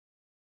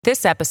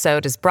This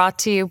episode is brought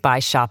to you by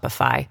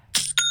Shopify.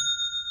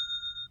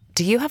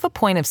 Do you have a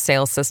point of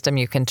sale system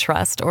you can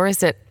trust, or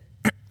is it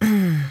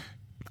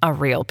a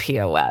real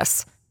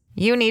POS?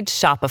 You need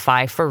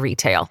Shopify for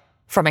retail.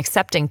 From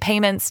accepting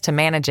payments to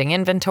managing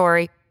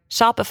inventory,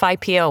 Shopify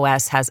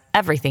POS has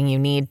everything you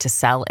need to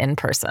sell in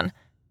person.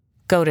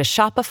 Go to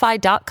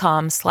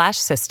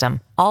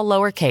shopify.com/system, all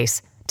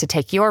lowercase, to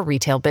take your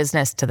retail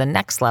business to the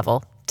next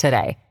level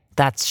today.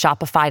 That's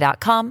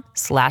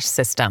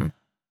shopify.com/system.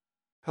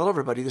 Hello,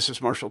 everybody. This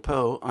is Marshall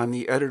Poe. I'm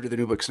the editor of the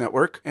New Books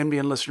Network.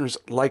 NBN listeners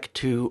like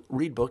to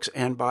read books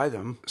and buy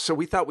them. So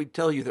we thought we'd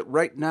tell you that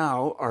right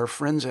now, our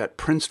friends at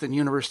Princeton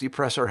University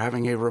Press are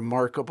having a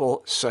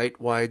remarkable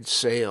site-wide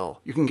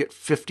sale. You can get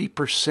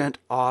 50%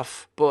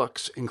 off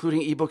books,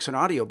 including ebooks and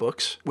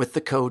audiobooks, with the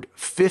code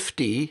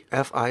 50,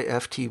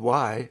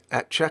 F-I-F-T-Y,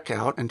 at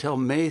checkout until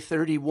May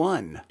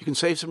 31. You can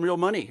save some real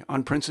money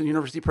on Princeton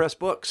University Press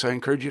books. I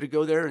encourage you to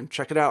go there and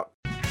check it out.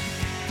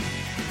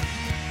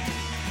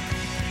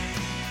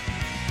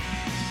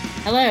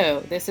 Hello,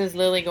 this is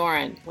Lily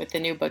Gorin with the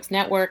New Books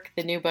Network,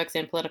 the New Books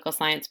in Political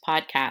Science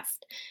podcast.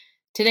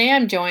 Today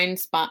I'm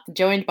joined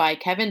by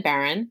Kevin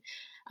Barron,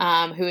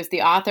 who is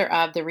the author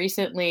of the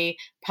recently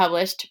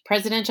published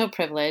Presidential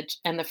Privilege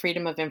and the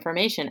Freedom of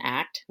Information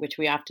Act, which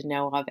we often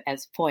know of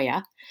as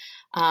FOIA.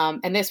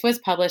 And this was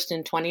published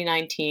in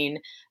 2019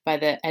 by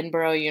the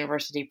Edinburgh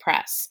University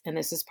Press. And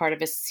this is part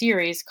of a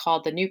series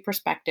called The New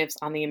Perspectives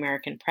on the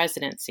American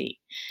Presidency.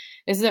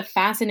 This is a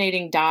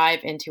fascinating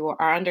dive into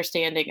our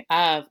understanding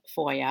of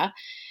FOIA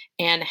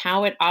and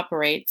how it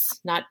operates,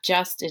 not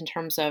just in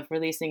terms of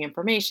releasing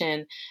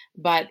information,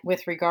 but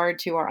with regard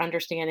to our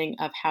understanding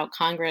of how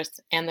Congress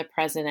and the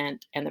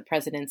president and the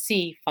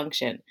presidency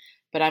function.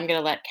 But I'm going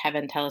to let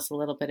Kevin tell us a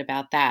little bit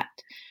about that.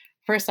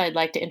 First, I'd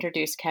like to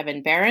introduce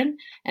Kevin Barron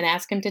and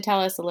ask him to tell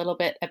us a little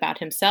bit about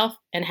himself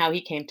and how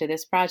he came to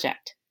this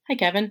project. Hi,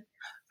 Kevin.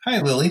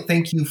 Hi, Lily.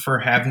 Thank you for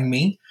having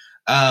me.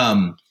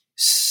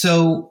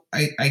 So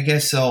I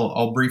guess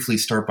I'll briefly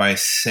start by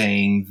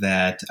saying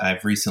that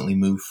I've recently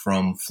moved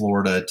from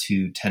Florida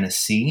to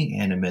Tennessee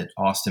and I'm at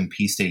Austin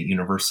Peay State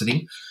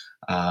University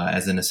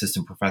as an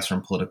assistant professor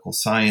in political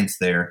science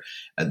there.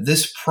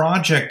 This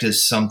project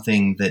is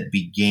something that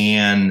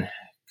began,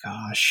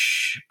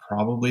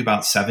 probably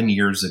about 7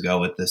 years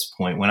ago at this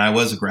point when I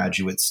was a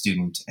graduate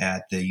student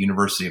at the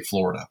University of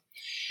Florida.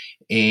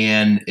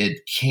 And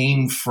it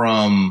came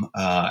from,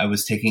 I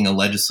was taking a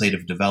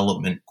legislative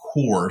development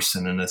course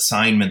and an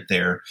assignment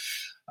there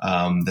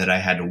that I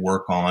had to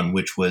work on,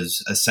 which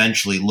was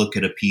essentially look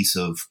at a piece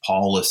of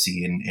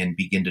policy and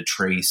begin to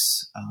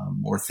trace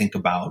or think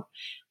about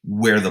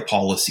where the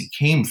policy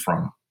came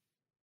from.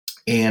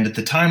 And at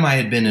the time I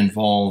had been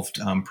involved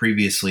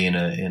previously in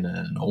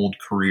an old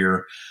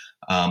career.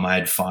 I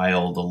had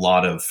filed a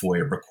lot of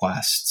FOIA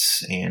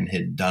requests and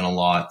had done a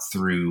lot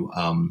through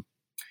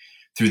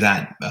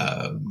that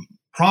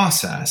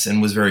process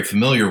and was very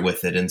familiar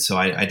with it. And so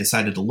I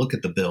decided to look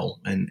at the bill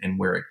and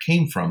where it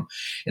came from.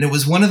 And it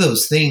was one of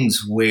those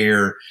things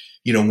where,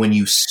 you know, when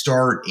you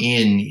start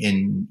in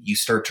and you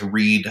start to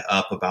read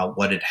up about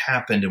what had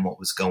happened and what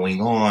was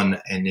going on,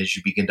 and as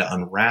you begin to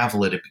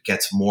unravel it, it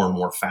gets more and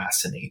more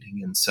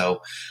fascinating. And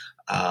so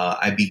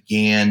I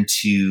began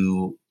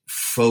to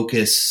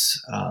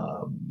focus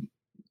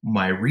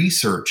my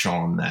research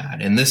on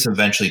that. And this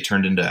eventually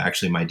turned into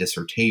actually my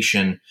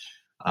dissertation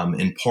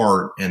in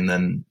part. And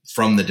then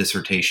from the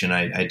dissertation,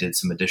 I did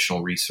some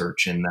additional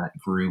research and that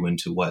grew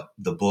into what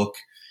the book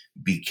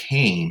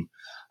became.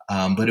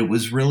 But it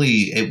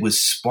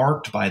was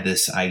sparked by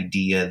this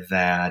idea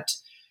that,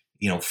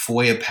 you know,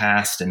 FOIA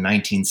passed in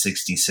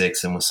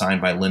 1966 and was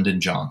signed by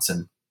Lyndon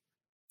Johnson.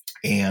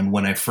 And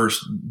when I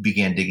first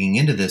began digging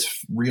into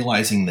this,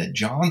 realizing that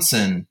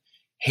Johnson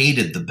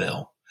hated the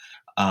bill,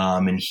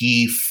 and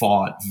he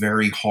fought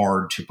very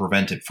hard to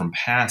prevent it from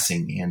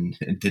passing and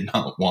didn't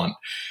want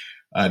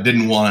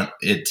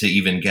it to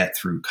even get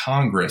through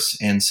Congress.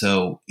 And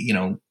so, you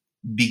know,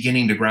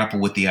 beginning to grapple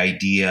with the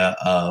idea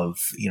of,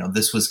 you know,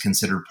 this was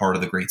considered part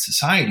of the Great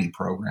Society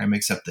program,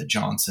 except that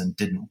Johnson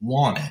didn't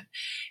want it.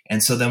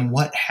 And so then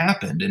what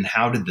happened and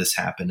how did this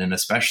happen? And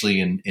especially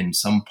in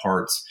some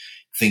parts,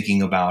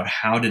 thinking about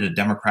how did a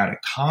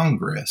Democratic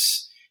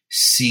Congress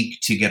seek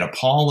to get a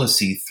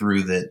policy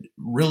through that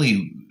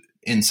really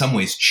in some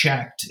ways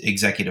checked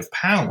executive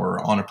power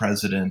on a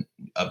president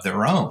of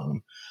their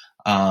own.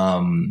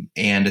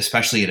 And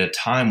especially at a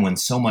time when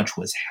so much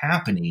was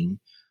happening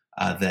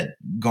that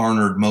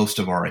garnered most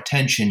of our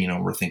attention. You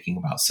know, we're thinking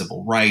about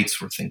civil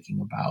rights, we're thinking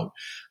about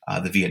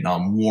the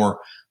Vietnam War,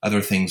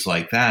 other things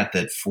like that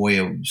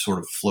FOIA sort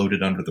of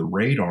floated under the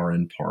radar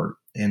in part.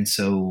 And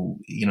so,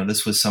 you know,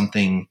 this was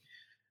something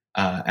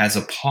as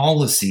a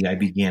policy I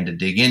began to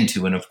dig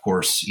into. And of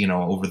course, you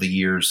know, over the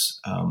years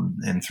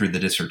and through the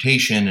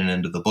dissertation and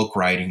into the book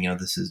writing, you know,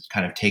 this has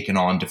kind of taken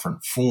on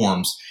different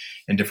forms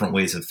and different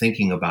ways of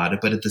thinking about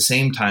it. But at the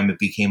same time, it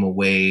became a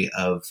way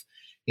of,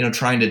 you know,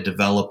 trying to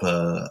develop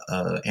a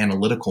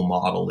analytical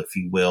model, if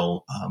you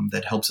will,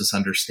 that helps us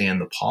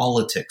understand the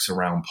politics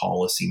around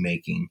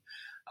policymaking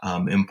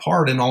in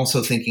part, and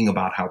also thinking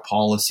about how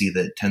policy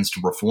that tends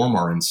to reform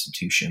our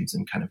institutions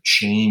and kind of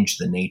change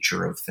the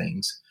nature of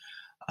things,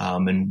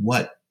 and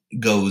what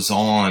goes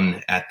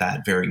on at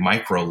that very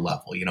micro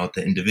level, at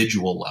the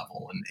individual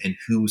level, and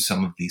who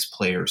some of these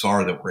players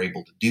are that were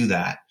able to do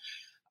that,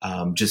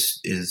 just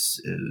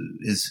is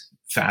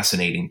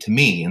fascinating to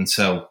me. And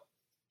so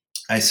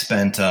I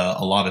spent a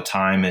lot of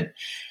time at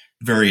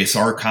various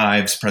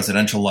archives,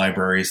 presidential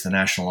libraries, the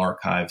National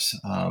Archives,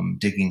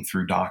 digging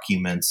through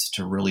documents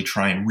to really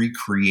try and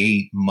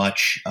recreate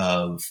much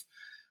of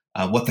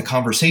what the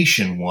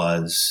conversation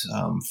was,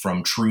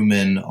 from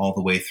Truman all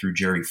the way through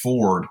Jerry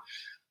Ford,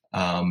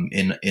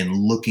 in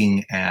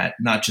looking at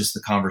not just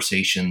the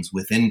conversations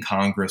within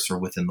Congress or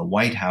within the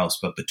White House,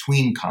 but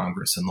between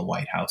Congress and the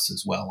White House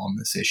as well on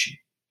this issue.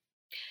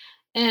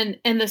 And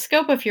the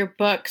scope of your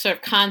book sort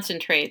of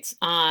concentrates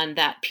on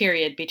that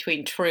period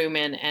between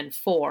Truman and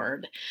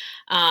Ford,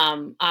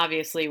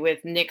 obviously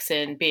with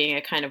Nixon being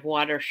a kind of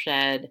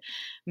watershed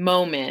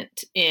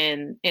moment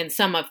in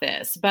some of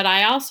this. But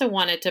I also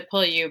wanted to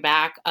pull you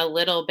back a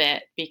little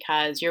bit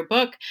because your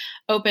book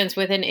opens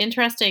with an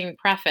interesting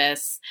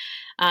preface,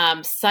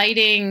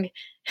 citing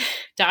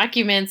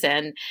documents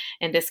and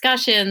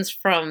discussions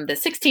from the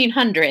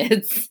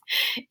 1600s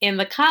in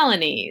the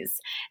colonies.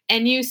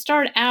 And you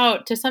start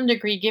out to some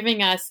degree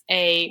giving us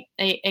a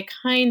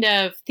kind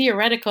of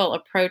theoretical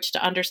approach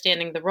to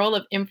understanding the role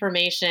of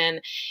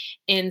information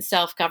in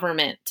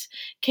self-government.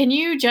 Can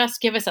you just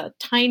give us a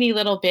tiny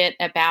little bit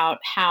about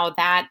how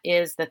that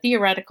is the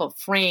theoretical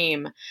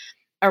frame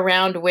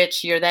around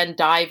which you're then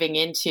diving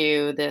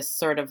into this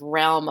sort of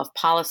realm of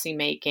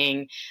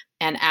policymaking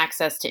and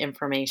access to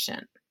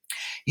information?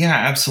 Yeah,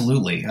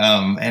 absolutely.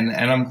 And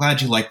I'm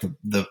glad you liked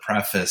the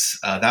preface.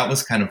 That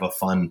was kind of a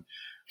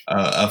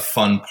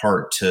fun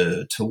part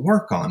to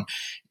work on.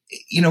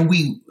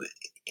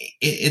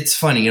 It's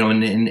funny,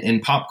 in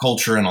pop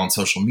culture and on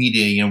social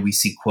media, we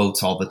see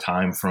quotes all the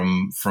time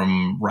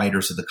from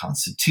writers of the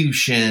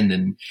Constitution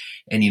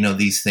and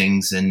these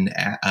things, and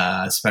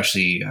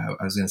especially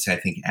I was going to say, I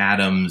think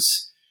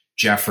Adams,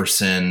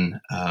 Jefferson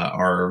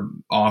are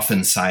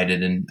often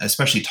cited, and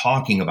especially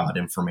talking about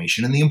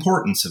information and the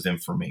importance of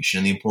information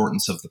and the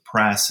importance of the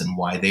press and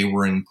why they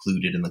were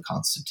included in the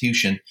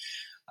Constitution,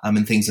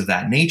 and things of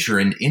that nature.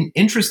 And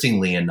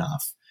interestingly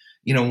enough,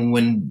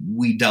 when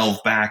we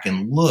delve back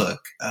and look,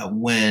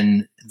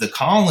 when the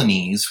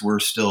colonies were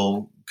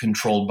still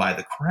controlled by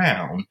the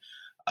crown,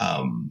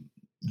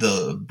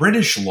 the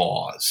British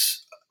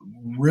laws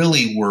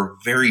really were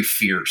very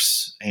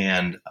fierce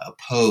and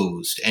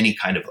opposed any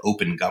kind of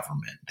open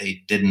government.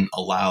 They didn't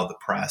allow the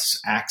press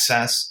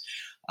access.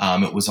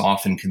 It was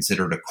often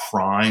considered a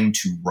crime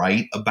to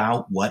write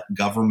about what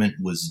government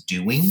was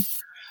doing.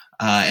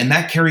 And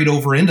that carried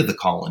over into the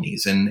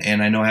colonies.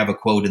 And I know I have a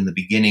quote in the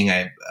beginning,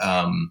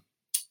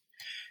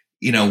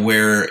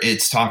 where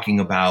it's talking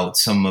about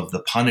some of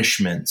the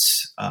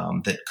punishments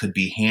that could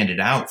be handed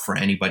out for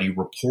anybody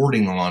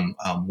reporting on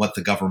what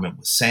the government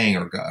was saying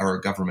or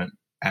government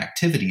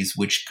activities,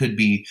 which could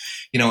be,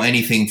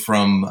 anything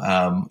from,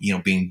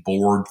 being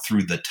bored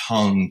through the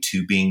tongue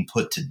to being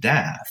put to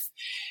death.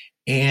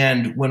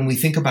 And when we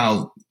think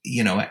about,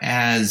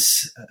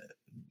 as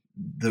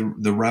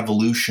the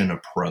revolution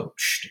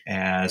approached,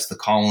 as the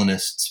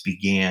colonists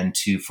began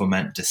to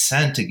foment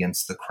dissent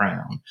against the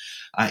crown,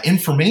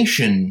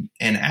 information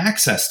and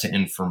access to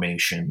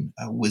information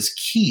was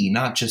key,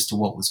 not just to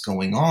what was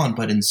going on,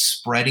 but in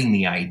spreading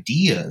the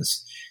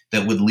ideas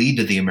that would lead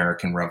to the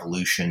American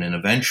Revolution and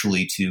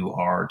eventually to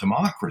our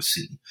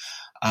democracy.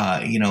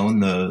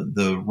 And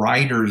the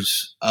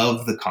writers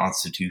of the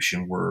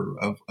Constitution were,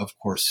 of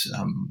course,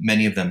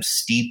 many of them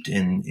steeped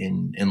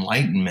in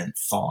Enlightenment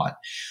thought.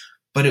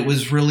 But it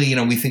was really,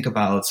 we think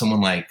about someone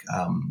like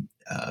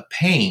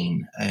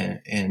Paine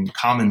and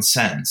Common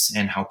Sense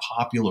and how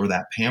popular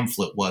that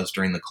pamphlet was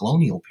during the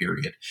colonial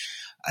period.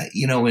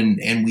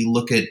 And we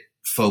look at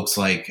folks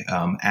like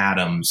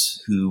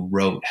Adams, who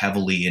wrote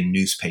heavily in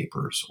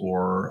newspapers,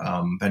 or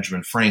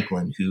Benjamin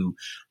Franklin, who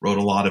wrote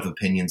a lot of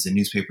opinions in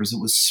newspapers.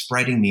 It was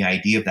spreading the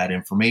idea of that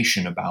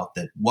information about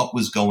that what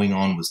was going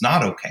on was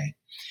not okay.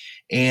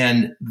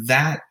 And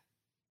that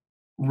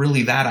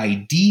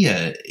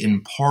idea,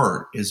 in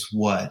part, is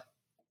what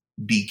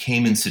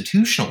became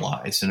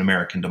institutionalized in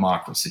American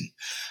democracy.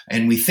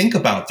 And we think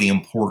about the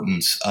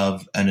importance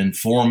of an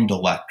informed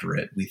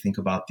electorate. We think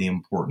about the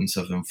importance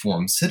of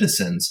informed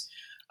citizens.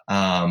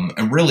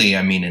 And really,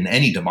 in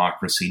any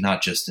democracy,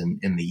 not just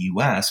in the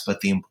U.S.,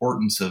 but the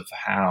importance of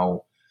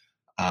how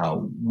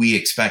we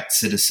expect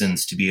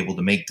citizens to be able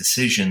to make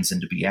decisions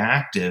and to be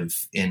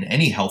active in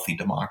any healthy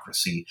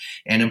democracy.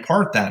 And in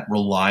part, that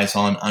relies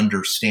on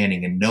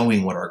understanding and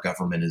knowing what our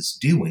government is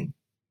doing.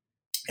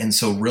 And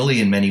so really,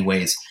 in many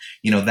ways,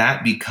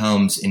 that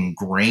becomes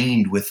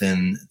ingrained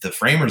within the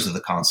framers of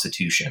the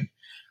Constitution.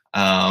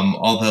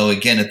 Although,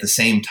 again, at the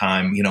same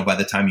time, by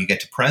the time you get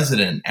to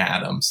President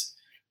Adams,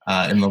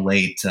 in the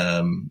late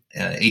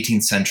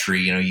 18th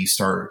century, you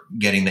start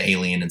getting the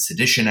Alien and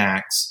Sedition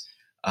Acts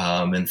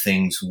and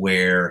things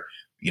where,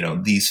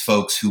 these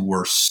folks who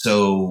were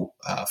so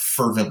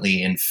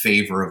fervently in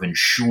favor of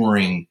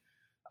ensuring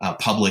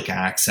public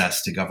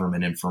access to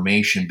government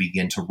information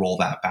begin to roll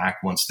that back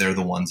once they're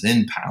the ones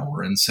in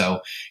power. And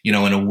so, in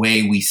a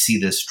way, we see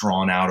this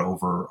drawn out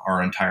over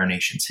our entire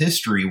nation's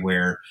history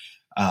where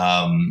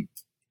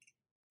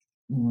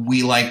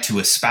we like to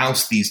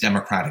espouse these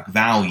democratic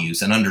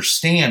values and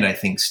understand, I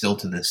think, still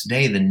to this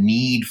day, the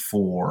need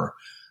for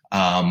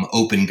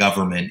open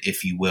government,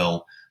 if you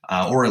will,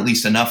 or at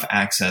least enough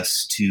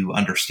access to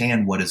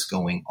understand what is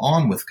going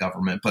on with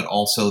government, but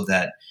also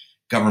that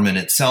government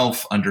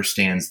itself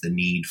understands the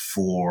need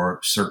for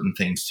certain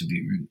things to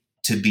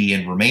be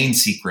and remain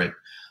secret,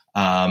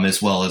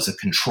 as well as a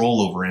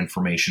control over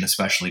information,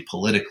 especially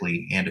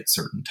politically and at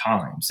certain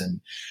times.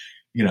 And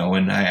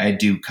and I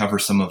do cover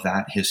some of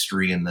that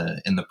history in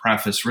the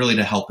preface, really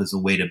to help as a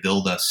way to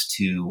build us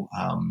to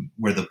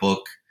where the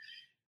book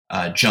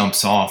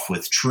jumps off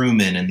with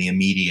Truman and the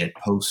immediate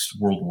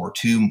post-World War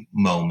II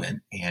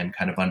moment, and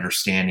kind of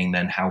understanding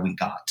then how we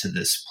got to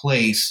this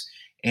place,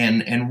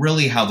 and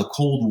really how the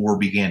Cold War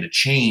began to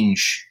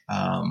change,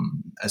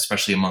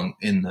 especially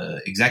in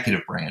the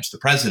executive branch, the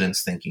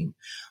president's thinking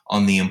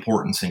on the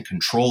importance and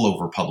control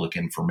over public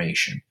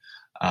information.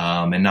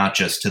 And not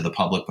just to the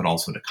public, but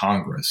also to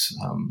Congress.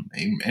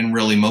 And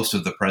really, most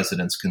of the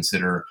presidents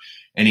consider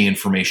any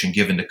information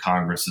given to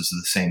Congress as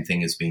the same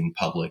thing as being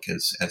public,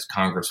 as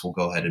Congress will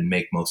go ahead and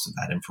make most of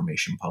that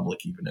information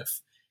public, even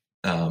if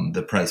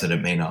the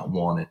president may not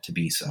want it to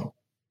be so.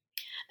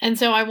 And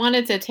so I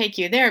wanted to take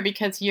you there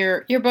because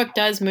your book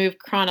does move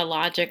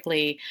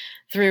chronologically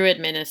through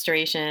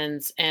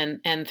administrations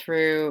and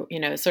through,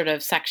 sort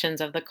of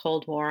sections of the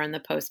Cold War and the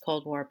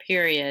post-Cold War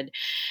period.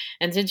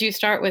 And since you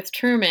start with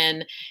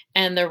Truman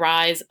and the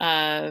rise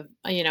of,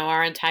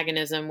 our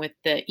antagonism with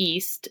the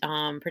East,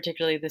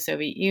 particularly the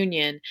Soviet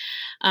Union,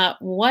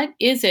 what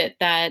is it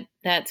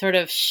that sort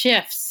of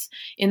shifts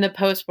in the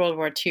post-World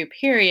War II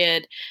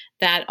period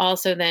that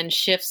also then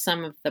shifts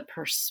some of the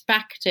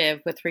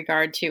perspective with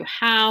regard to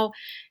how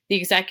the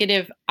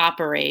executive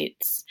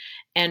operates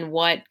and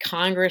what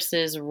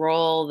Congress's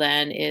role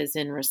then is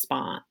in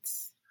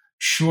response?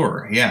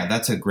 Sure. Yeah,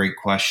 that's a great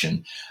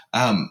question.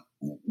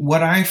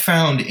 What I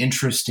found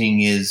interesting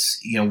is,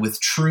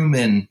 with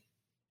Truman,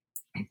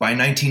 by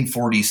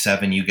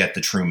 1947, you get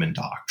the Truman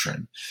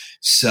Doctrine.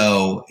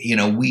 So,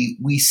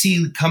 we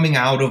see coming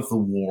out of the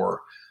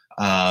war,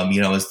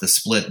 as the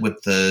split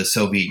with the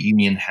Soviet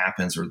Union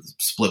happens, or the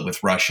split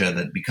with Russia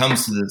that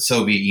becomes the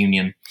Soviet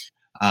Union,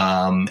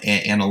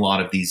 and a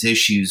lot of these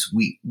issues,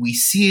 we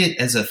see it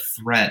as a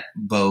threat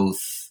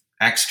both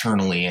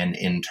externally and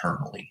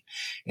internally.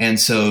 And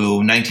so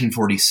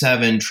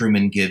 1947,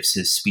 Truman gives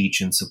his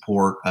speech in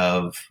support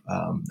of,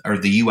 or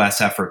the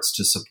U.S. efforts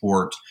to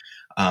support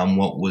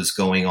what was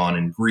going on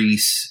in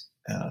Greece.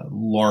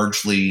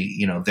 Largely,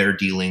 they're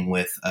dealing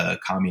with a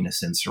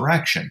communist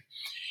insurrection.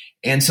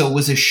 And so it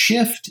was a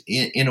shift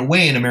in a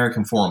way in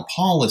American foreign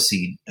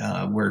policy,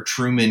 where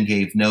Truman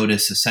gave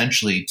notice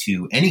essentially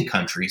to any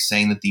country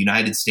saying that the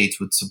United States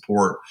would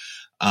support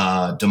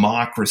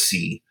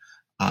democracy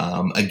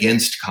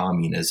against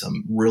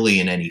communism, really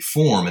in any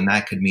form. And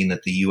that could mean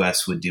that the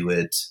U.S. would do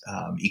it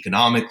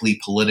economically,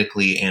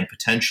 politically, and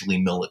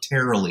potentially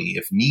militarily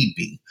if need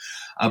be.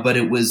 But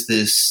it was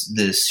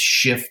this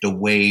shift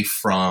away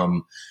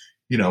from,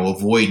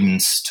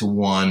 avoidance to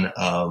one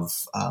of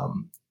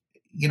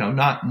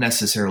not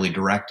necessarily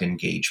direct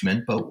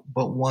engagement, but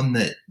one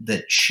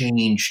that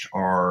changed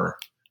our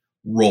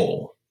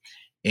role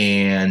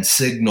and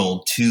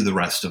signaled to the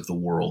rest of the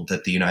world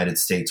that the United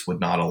States would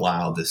not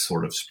allow this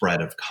sort of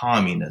spread of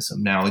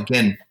communism. Now,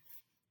 again,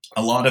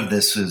 a lot of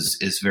this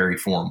is very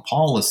foreign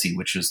policy,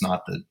 which is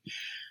not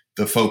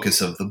the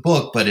focus of the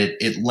book, but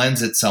it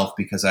lends itself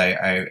because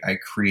I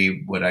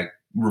create what I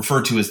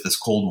refer to as this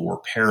Cold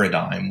War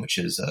paradigm, which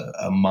is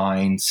a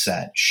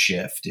mindset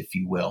shift, if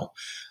you will,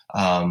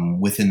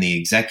 within the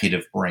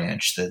executive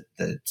branch that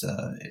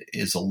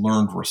is a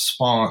learned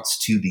response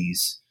to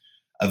these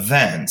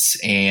events.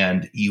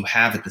 And you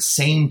have at the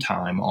same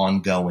time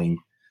ongoing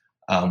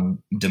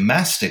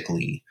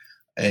domestically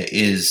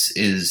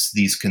is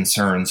these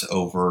concerns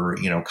over,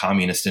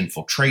 communist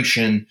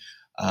infiltration,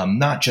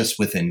 not just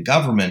within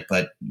government,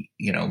 but,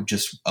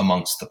 just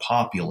amongst the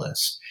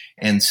populace.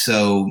 And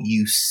so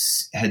you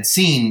had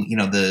seen,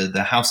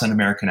 the House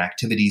Un-American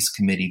Activities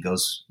Committee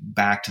goes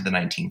back to the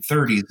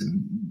 1930s,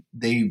 and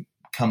they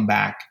come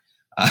back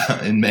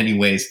in many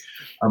ways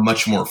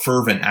much more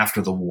fervent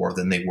after the war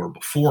than they were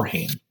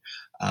beforehand.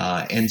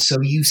 And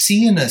so you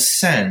see, in a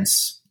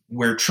sense,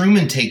 where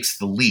Truman takes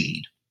the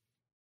lead,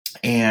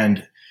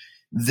 and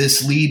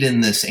this lead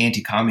in this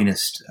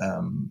anti-communist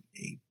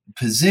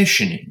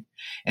positioning.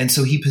 And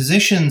so he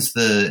positions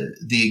the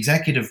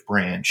executive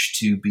branch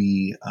to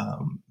be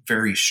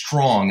very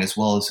strong, as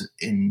well as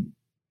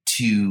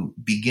to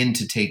begin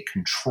to take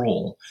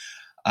control.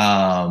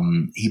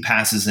 He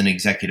passes an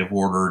executive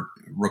order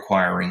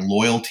requiring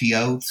loyalty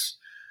oaths.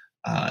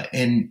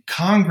 And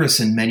Congress,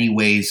 in many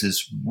ways,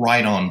 is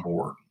right on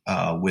board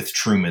with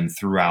Truman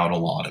throughout a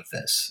lot of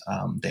this.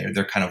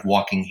 They're kind of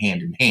walking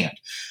hand in hand.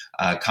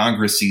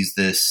 Congress sees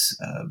this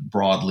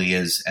broadly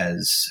as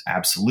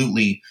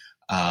absolutely.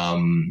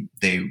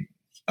 They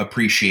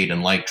appreciate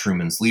and like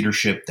Truman's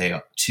leadership. They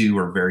too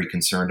are very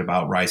concerned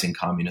about rising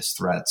communist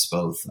threats,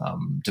 both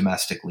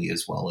domestically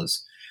as well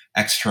as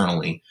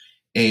externally,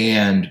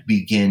 and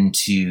begin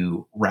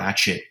to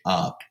ratchet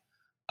up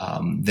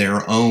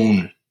their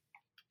own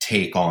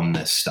take on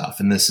this stuff.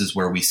 And this is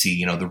where we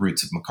see, the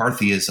roots of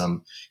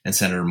McCarthyism and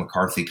Senator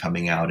McCarthy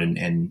coming out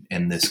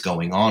and this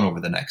going on over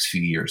the next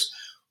few years.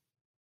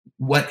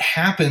 What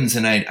happens,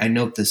 and I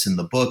note this in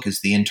the book, is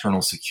the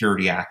Internal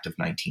Security Act of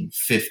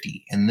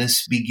 1950. And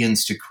this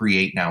begins to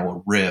create now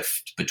a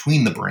rift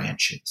between the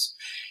branches.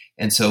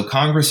 And so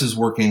Congress is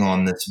working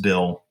on this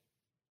bill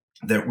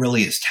that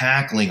really is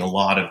tackling a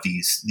lot of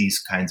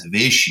these kinds of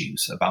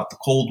issues about the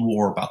Cold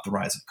War, about the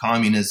rise of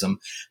communism,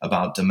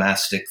 about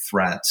domestic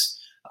threats,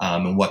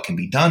 and what can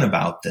be done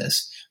about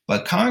this.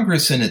 But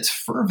Congress, in its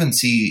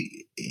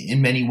fervency,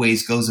 in many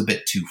ways goes a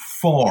bit too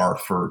far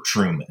for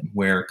Truman,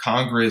 where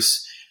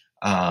Congress,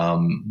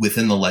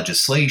 within the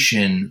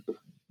legislation,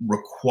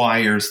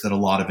 requires that a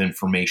lot of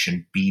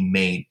information be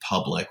made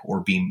public or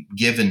be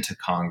given to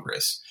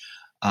Congress.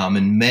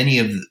 And many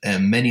of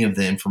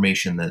the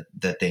information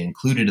that they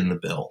included in the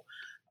bill,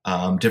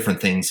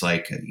 different things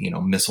like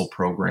missile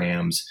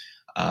programs,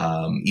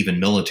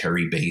 even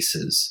military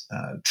bases,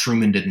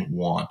 Truman didn't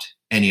want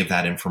any of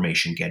that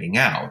information getting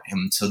out.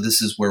 And so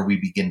this is where we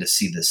begin to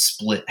see this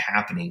split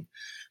happening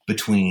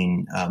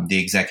between the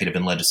executive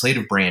and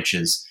legislative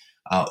branches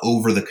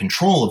over the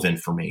control of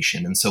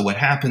information. And so what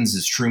happens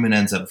is Truman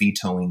ends up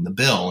vetoing the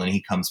bill, and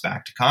he comes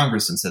back to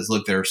Congress and says,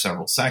 look, there are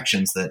several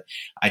sections that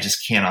I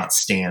just cannot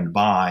stand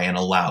by and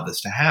allow this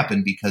to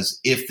happen, because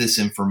if this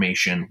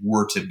information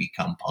were to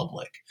become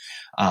public,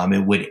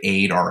 it would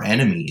aid our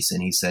enemies.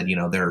 And he said,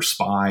 there are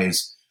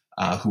spies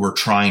who are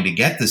trying to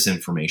get this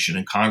information,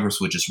 and Congress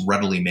would just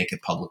readily make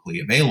it publicly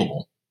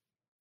available.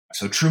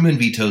 So Truman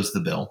vetoes the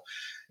bill.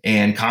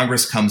 And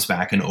Congress comes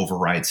back and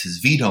overrides his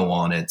veto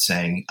on it,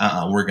 saying,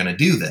 we're going to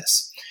do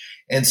this.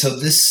 And so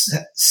this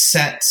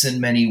sets,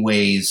 in many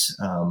ways,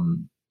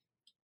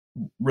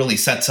 really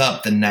sets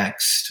up the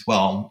next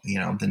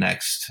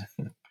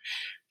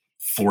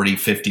 40,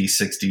 50,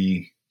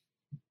 60,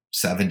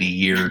 70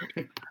 years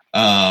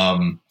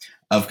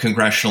of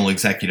congressional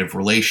executive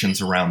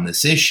relations around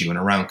this issue and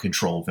around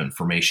control of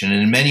information.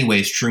 And in many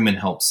ways, Truman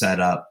helped set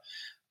up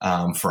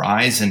for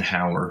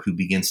Eisenhower, who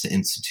begins to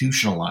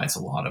institutionalize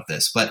a lot of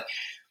this. But,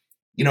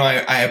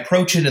 I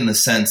approach it in the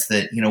sense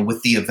that,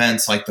 with the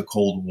events like the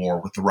Cold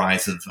War, with the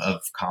rise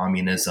of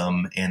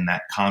communism and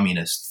that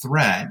communist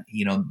threat,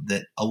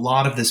 that a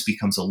lot of this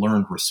becomes a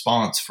learned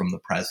response from the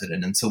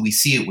president. And so we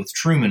see it with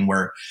Truman,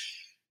 where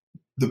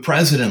the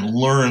president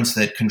learns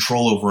that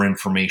control over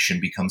information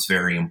becomes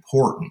very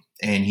important.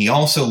 And he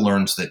also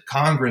learns that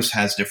Congress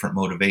has different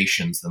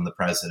motivations than the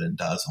president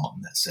does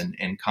on this.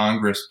 And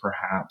Congress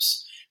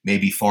perhaps may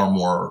be far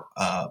more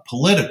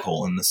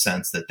political, in the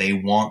sense that they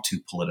want to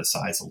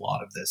politicize a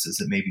lot of this, as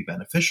it may be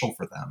beneficial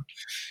for them.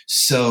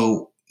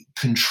 So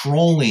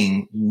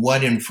controlling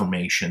what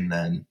information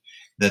then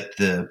that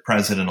the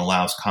president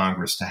allows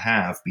Congress to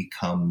have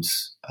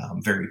becomes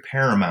very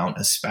paramount,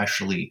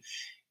 especially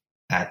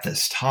at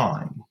this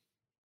time.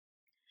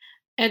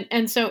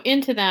 And so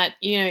into that,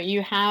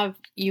 you have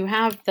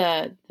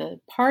the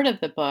part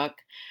of the book,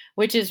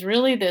 which is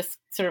really this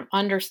sort of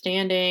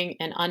understanding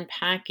and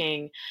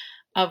unpacking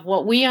of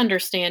what we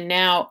understand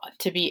now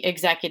to be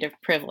executive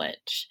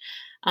privilege.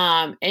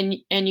 And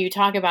you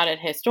talk about it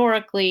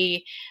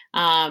historically,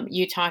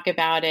 you talk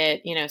about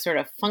it, sort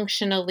of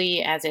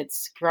functionally as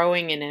it's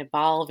growing and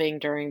evolving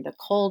during the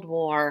Cold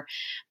War.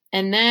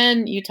 And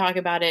then you talk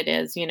about it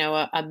as,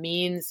 a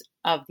means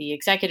of the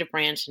executive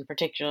branch, in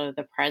particular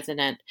the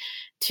president,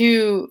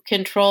 to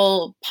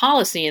control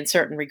policy in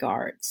certain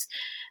regards.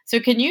 So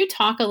can you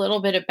talk a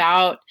little bit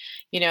about,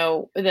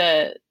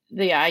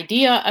 the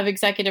idea of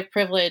executive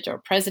privilege,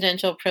 or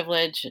presidential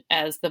privilege,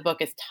 as the book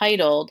is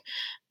titled,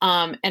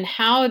 and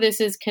how this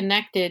is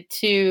connected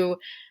to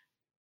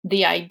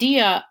the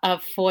idea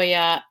of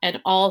FOIA,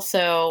 and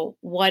also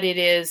what it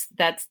is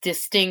that's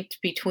distinct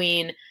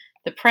between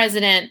the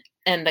president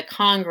and the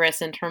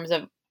Congress in terms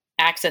of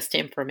access to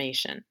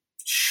information?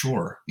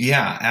 Sure.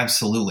 Yeah,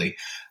 absolutely.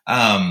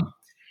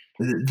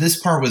 This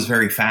part was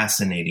very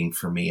fascinating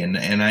for me.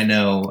 And I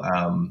know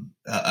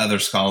other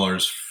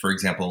scholars, for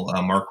example,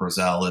 Mark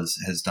Rosell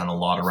has done a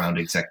lot around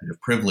executive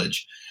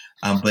privilege.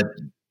 But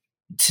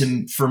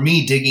for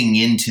me, digging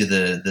into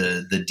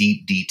the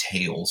deep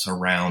details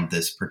around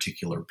this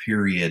particular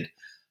period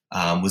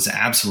was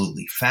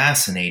absolutely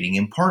fascinating,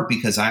 in part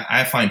because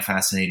I find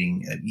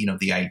fascinating,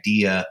 the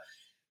idea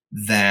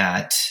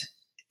that,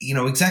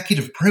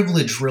 executive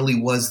privilege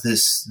really was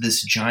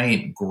this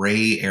giant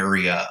gray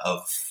area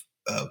of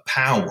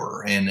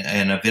power and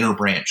of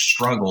interbranch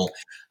struggle,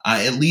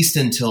 at least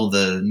until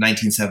the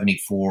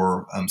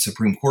 1974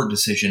 Supreme Court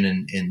decision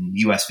in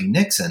U.S. v.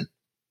 Nixon.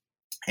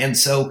 And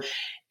so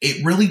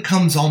it really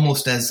comes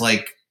almost as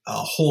like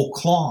whole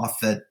cloth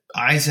that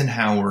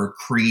Eisenhower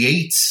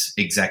creates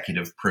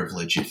executive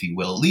privilege, if you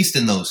will, at least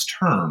in those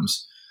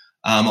terms.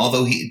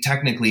 Although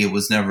technically it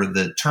was never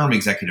the term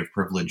executive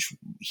privilege.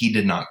 He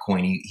did not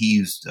coin. He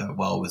used it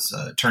was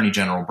Attorney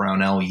General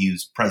Brownell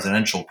used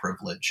presidential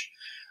privilege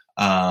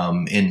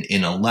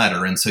in a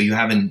letter, and so you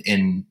have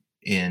in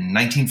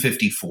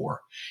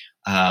 1954,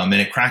 and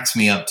it cracks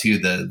me up too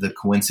the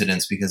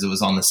coincidence, because it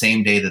was on the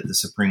same day that the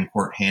Supreme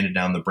Court handed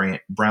down the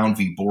Brown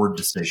v. Board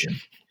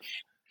decision.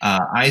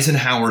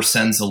 Eisenhower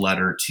sends a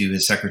letter to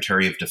his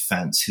Secretary of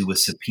Defense, who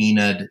was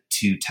subpoenaed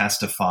to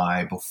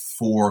testify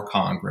before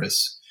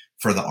Congress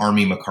for the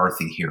Army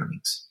McCarthy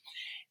hearings.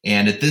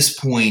 And at this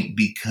point,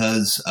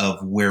 because of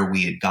where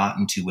we had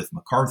gotten to with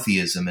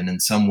McCarthyism, and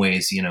in some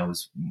ways,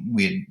 as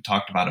we had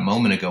talked about a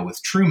moment ago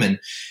with Truman,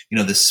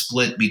 the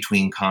split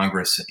between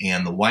Congress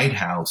and the White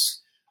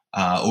House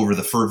over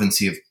the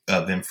fervency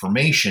of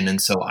information.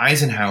 And so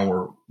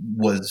Eisenhower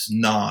was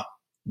not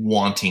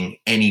wanting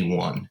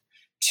anyone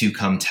to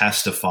come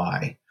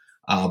testify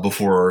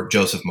before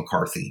Joseph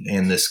McCarthy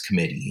and this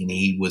committee, and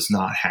he was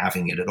not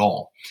having it at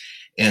all.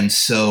 And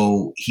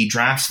so he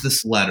drafts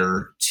this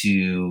letter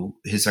to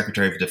his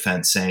Secretary of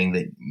Defense saying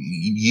that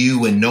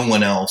you and no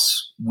one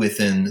else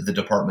within the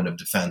Department of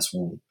Defense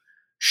will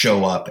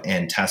show up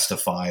and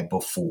testify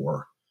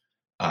before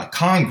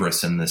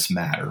Congress in this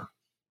matter.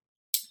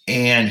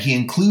 And he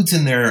includes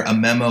in there a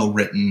memo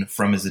written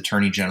from his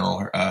Attorney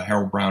General,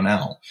 Harold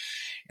Brownell.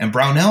 And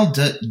Brownell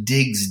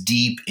digs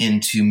deep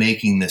into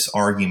making this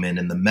argument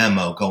in the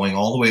memo, going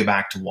all the way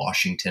back to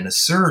Washington,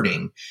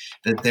 asserting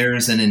that there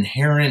is an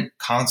inherent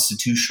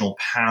constitutional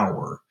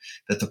power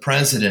that the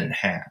president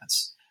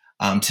has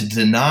to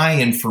deny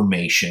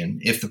information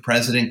if the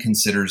president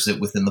considers it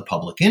within the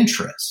public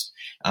interest,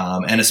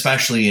 and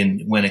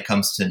especially when it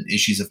comes to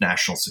issues of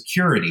national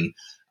security,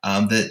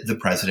 that the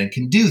president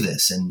can do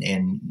this.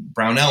 And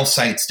Brownell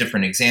cites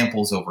different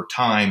examples over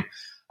time.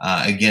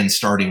 Again,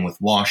 starting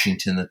with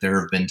Washington, that there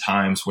have been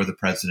times where the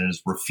president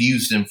has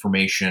refused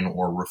information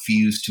or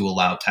refused to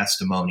allow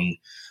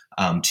testimony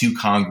to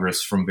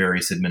Congress from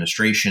various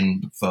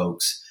administration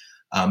folks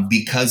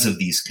because of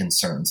these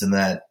concerns, and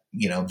that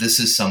this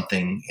is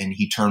something, and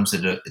he terms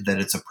it that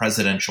it's a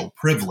presidential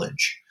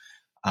privilege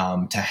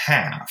to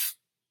have.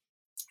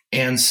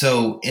 And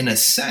so, in a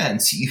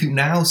sense, you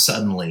now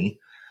suddenly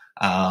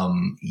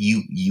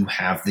you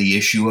have the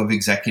issue of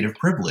executive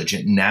privilege.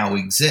 It now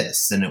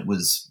exists, and it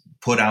was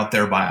put out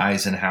there by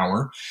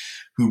Eisenhower,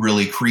 who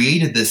really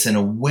created this in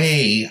a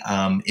way.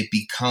 It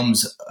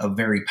becomes a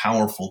very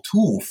powerful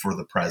tool for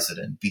the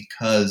president,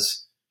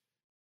 because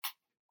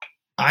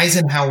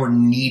Eisenhower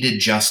needed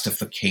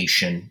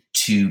justification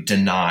to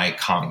deny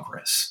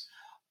Congress.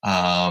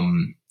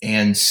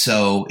 And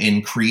so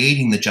in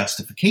creating the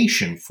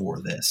justification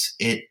for this,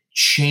 it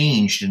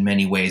changed in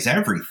many ways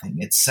everything.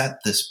 It set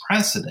this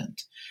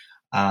precedent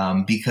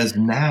because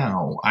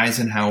now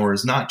Eisenhower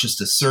is not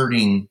just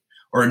asserting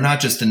or not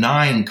just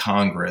denying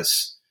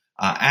Congress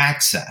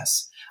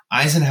access.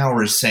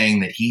 Eisenhower is saying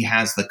that he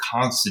has the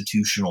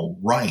constitutional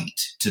right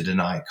to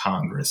deny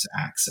Congress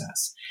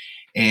access.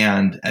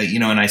 And,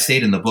 and I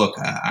state in the book,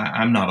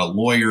 I'm not a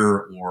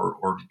lawyer,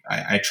 or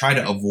I try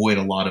to avoid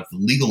a lot of the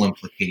legal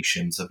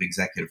implications of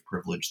executive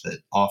privilege that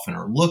often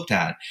are looked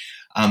at.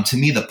 To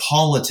me, the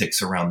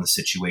politics around the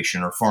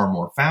situation are far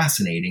more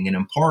fascinating. And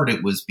in part,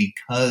 it was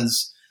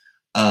because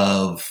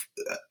of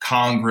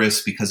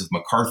Congress, because of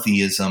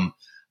McCarthyism,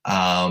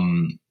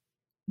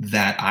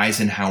 that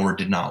Eisenhower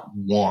did not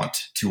want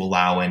to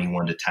allow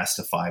anyone to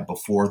testify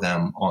before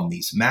them on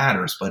these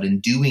matters. But in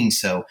doing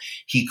so,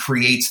 he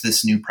creates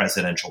this new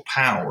presidential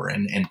power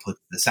and puts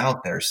this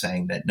out there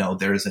saying that, no,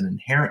 there is an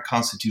inherent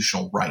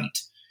constitutional right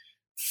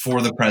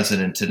for the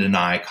president to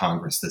deny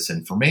Congress this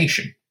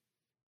information.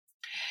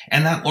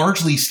 And that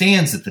largely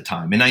stands at the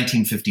time. In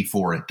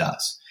 1954, it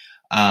does.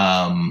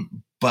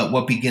 But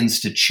what begins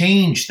to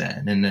change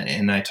then,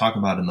 and I talk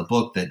about in the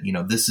book that,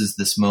 this is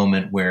this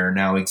moment where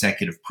now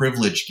executive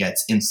privilege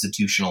gets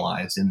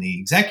institutionalized in the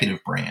executive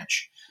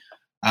branch.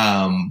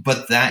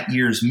 But that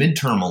year's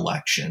midterm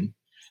election,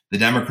 the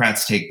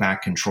Democrats take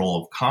back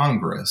control of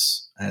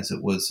Congress, as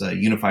it was a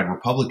unified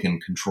Republican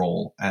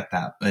control in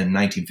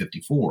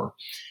 1954.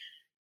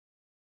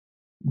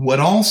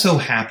 What also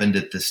happened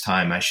at this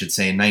time, I should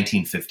say, in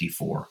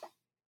 1954,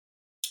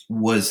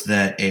 was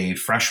that a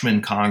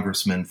freshman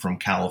congressman from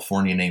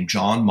California named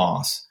John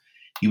Moss,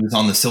 he was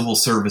on the Civil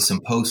Service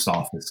and Post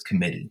Office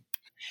Committee.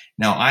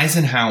 Now,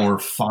 Eisenhower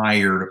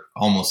fired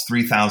almost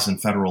 3,000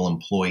 federal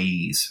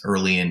employees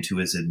early into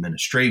his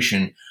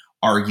administration,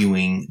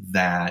 arguing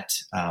that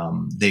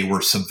they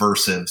were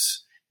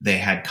subversives, they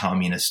had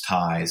communist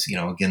ties.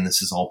 Again,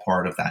 this is all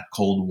part of that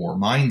Cold War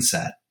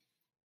mindset.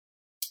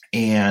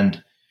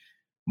 And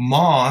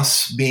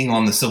Moss, being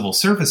on the Civil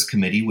Service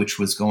Committee, which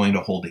was going to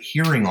hold a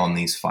hearing on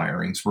these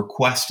firings,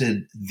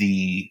 requested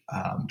the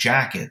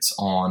jackets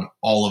on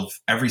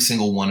every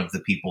single one of the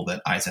people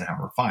that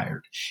Eisenhower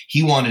fired.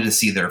 He wanted to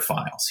see their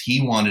files.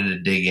 He wanted to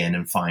dig in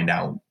and find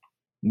out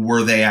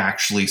were they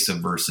actually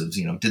subversives?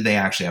 Did they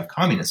actually have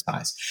communist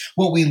ties?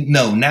 What we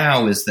know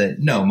now is that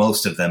no,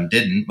 most of them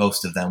didn't.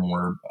 Most of them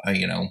were,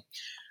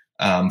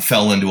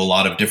 fell into a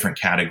lot of different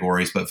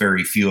categories, but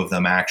very few of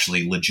them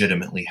actually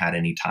legitimately had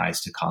any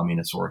ties to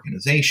communist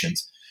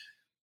organizations.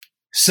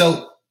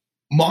 So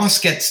Moss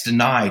gets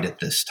denied at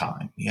this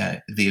time.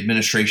 Yeah, the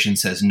administration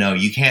says, no,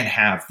 you can't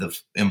have the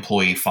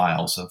employee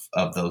files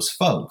of those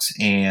folks.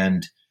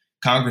 And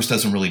Congress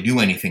doesn't really do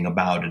anything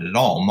about it at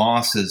all.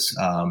 Moss is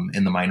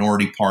in the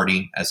minority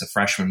party as a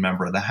freshman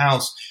member of the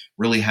House,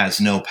 really has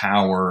no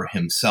power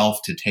himself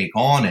to take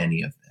on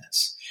any of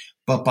this.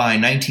 But by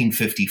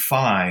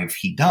 1955,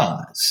 he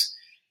does.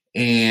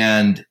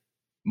 And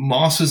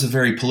Moss was a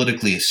very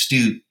politically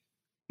astute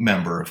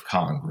member of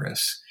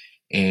Congress.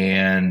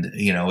 And,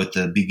 at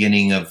the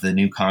beginning of the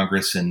new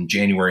Congress in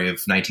January of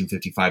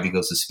 1955, he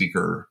goes to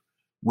Speaker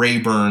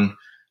Rayburn,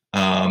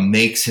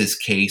 makes his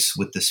case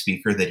with the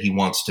speaker that he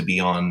wants to be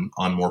on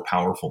more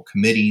powerful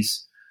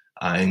committees,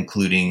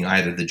 including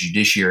either the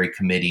Judiciary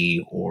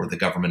Committee or the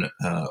Government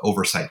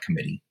Oversight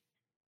Committee.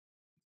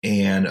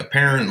 And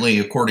apparently,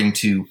 according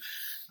to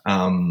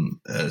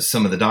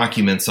some of the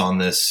documents on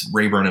this,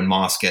 Rayburn and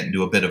Moss get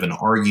into a bit of an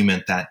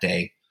argument that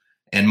day.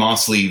 And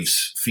Moss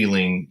leaves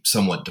feeling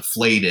somewhat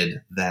deflated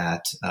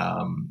that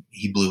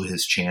he blew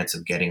his chance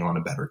of getting on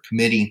a better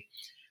committee.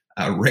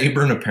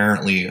 Rayburn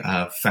apparently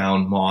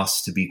found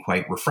Moss to be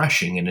quite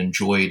refreshing and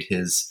enjoyed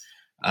his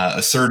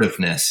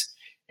assertiveness.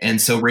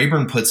 And so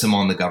Rayburn puts him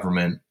on the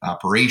Government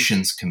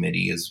Operations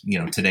Committee, as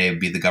today would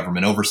be the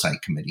Government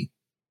Oversight Committee.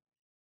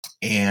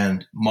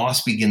 And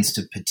Moss begins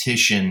to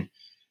petition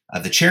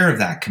the chair of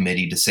that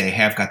committee to say,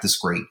 hey, I've got this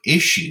great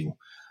issue.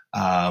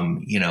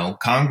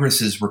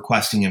 Congress is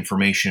requesting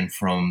information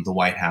from the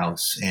White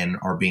House and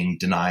are being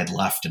denied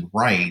left and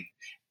right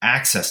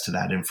access to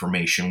that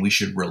information. We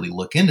should really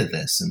look into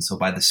this. And so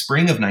by the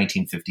spring of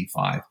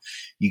 1955,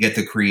 you get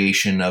the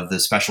creation of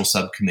the Special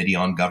Subcommittee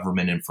on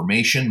Government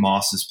Information.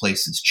 Moss is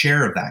placed as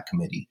chair of that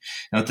committee.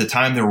 Now, at the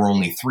time, there were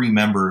only 3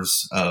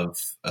 members of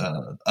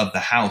the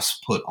House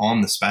put on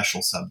the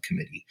Special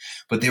Subcommittee,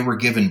 but they were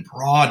given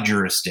broad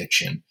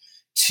jurisdiction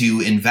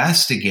to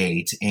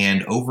investigate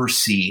and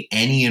oversee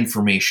any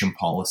information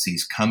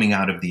policies coming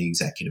out of the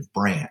executive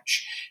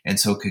branch. And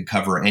so it could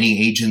cover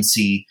any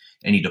agency,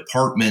 any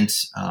department,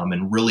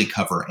 and really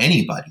cover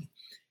anybody.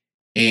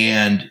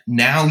 And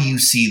now you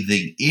see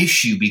the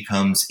issue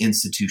becomes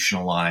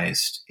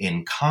institutionalized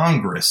in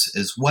Congress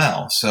as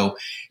well. So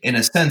in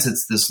a sense,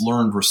 it's this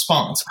learned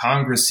response.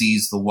 Congress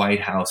sees the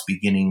White House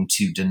beginning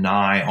to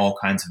deny all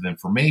kinds of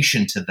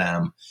information to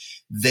them.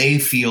 They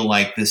feel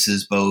like this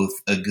is both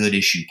a good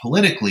issue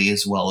politically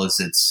as well as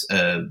it's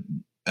an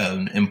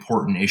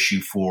important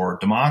issue for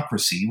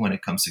democracy when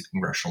it comes to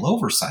congressional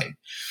oversight.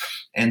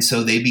 And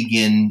so they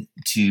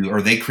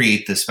they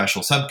create this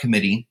special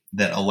subcommittee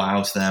that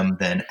allows them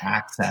then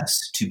access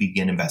to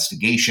begin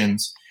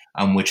investigations,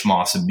 which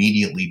Moss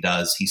immediately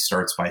does. He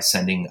starts by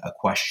sending a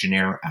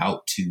questionnaire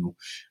out to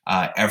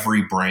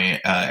every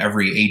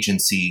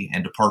agency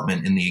and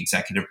department in the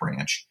executive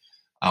branch,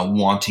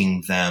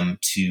 wanting them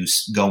to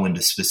go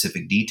into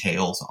specific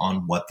details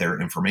on what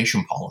their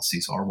information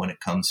policies are when it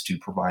comes to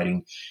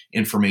providing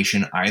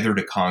information either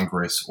to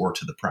Congress or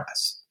to the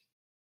press.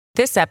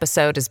 This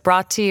episode is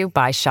brought to you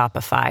by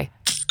Shopify.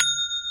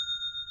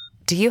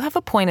 Do you have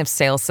a point of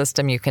sale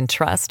system you can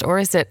trust, or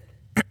is it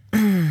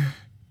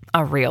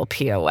a real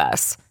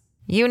POS?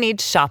 You need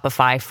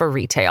Shopify for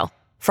retail.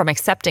 From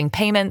accepting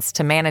payments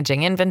to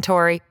managing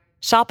inventory,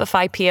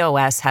 Shopify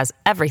POS has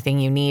everything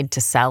you need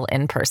to sell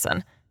in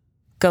person.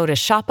 Go to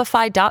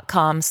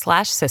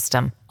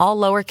shopify.com/system, all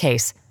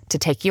lowercase, to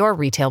take your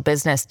retail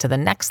business to the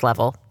next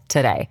level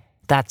today.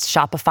 That's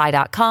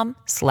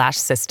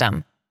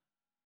shopify.com/system.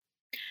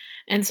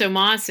 And so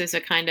Moss is a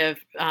kind of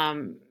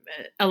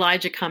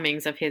Elijah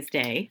Cummings of his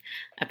day,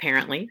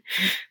 apparently,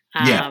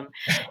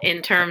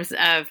 in terms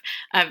of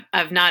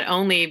not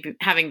only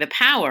having the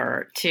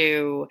power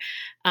to,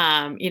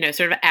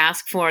 sort of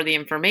ask for the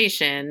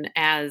information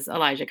as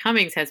Elijah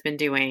Cummings has been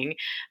doing,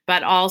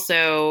 but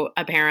also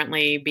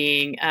apparently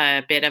being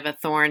a bit of a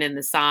thorn in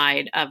the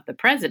side of the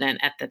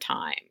president at the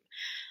time.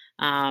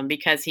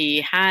 Because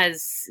he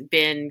has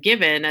been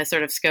given a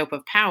sort of scope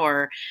of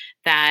power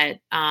that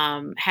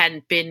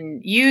hadn't been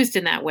used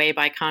in that way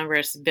by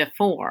Congress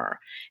before.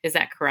 Is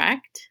that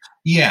correct?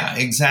 Yeah,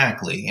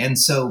 exactly. And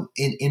so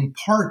in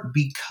part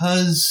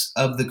because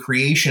of the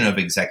creation of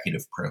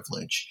executive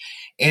privilege,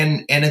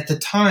 and at the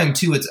time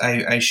too,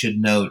 I should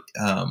note,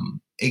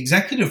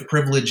 executive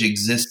privilege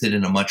existed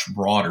in a much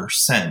broader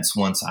sense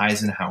once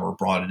Eisenhower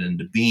brought it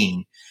into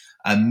being.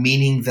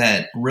 Meaning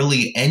that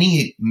really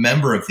any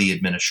member of the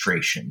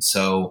administration,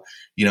 so,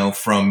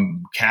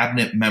 from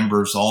cabinet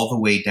members all the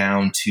way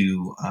down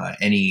to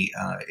any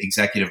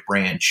executive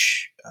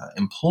branch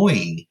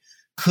employee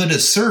could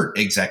assert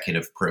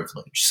executive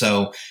privilege.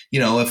 So,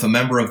 if a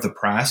member of the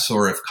press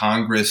or if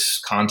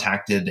Congress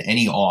contacted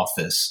any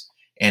office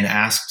and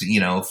asked,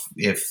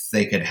 if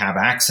they could have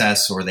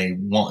access or they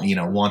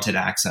wanted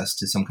access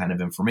to some kind of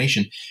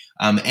information,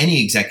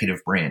 any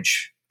executive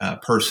branch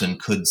person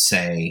could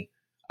say,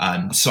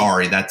 I'm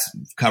sorry, that's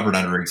covered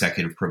under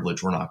executive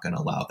privilege. We're not going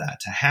to allow that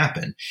to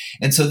happen.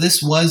 And so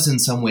this was in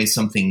some ways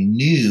something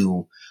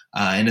new,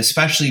 and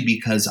especially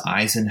because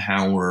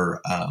Eisenhower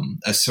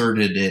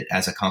asserted it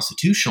as a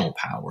constitutional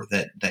power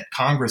that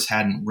Congress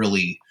hadn't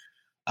really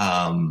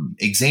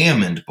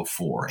examined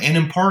before. And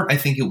in part, I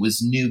think it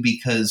was new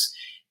because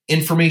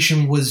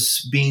information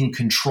was being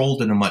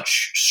controlled in a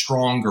much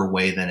stronger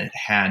way than it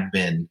had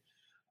been,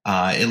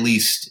 at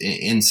least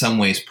in some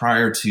ways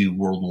prior to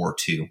World War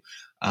II.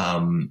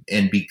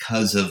 And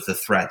because of the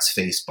threats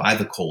faced by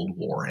the Cold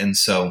War. And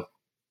so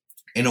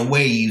in a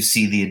way, you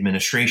see the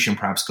administration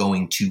perhaps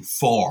going too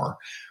far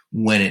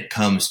when it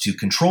comes to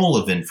control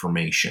of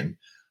information.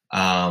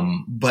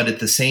 But at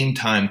the same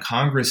time,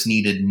 Congress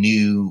needed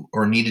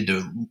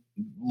to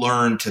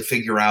learn to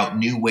figure out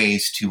new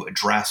ways to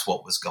address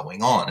what was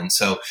going on. And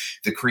so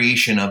the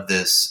creation of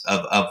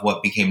of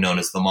what became known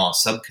as the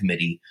Moss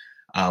Subcommittee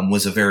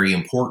was a very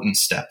important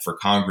step for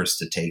Congress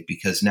to take,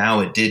 because now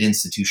it did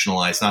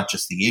institutionalize not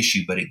just the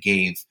issue, but it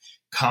gave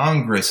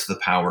Congress the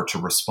power to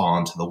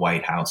respond to the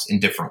White House in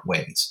different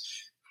ways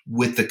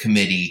with the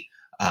committee,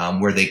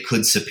 where they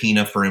could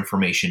subpoena for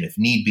information if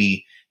need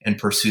be and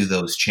pursue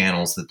those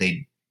channels that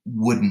they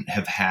wouldn't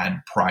have had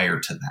prior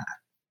to that.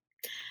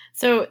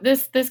 So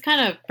this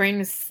kind of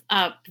brings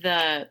up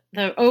the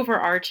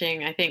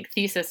overarching, I think,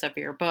 thesis of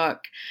your book,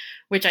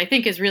 which I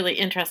think is really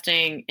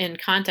interesting in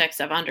context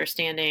of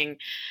understanding,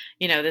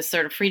 this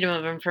sort of Freedom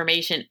of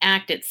Information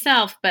Act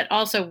itself, but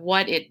also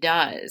what it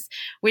does,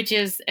 which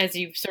is, as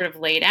you've sort of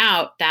laid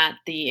out, that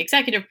the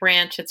executive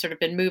branch had sort of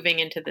been moving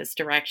into this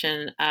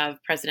direction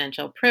of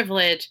presidential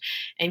privilege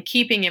and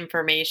keeping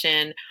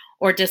information,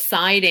 or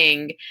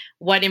deciding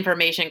what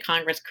information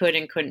Congress could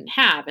and couldn't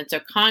have. And so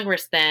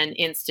Congress then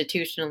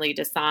institutionally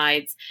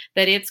decides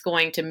that it's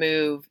going to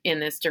move in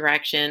this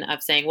direction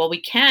of saying, well,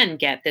 we can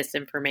get this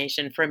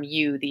information from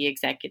you, the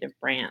executive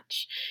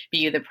branch, be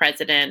you the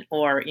president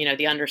or,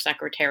 the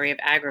Undersecretary of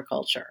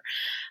Agriculture.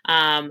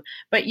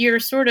 But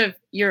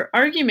your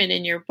argument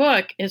in your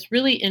book is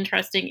really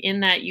interesting in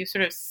that you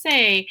sort of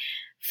say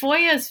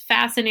FOIA is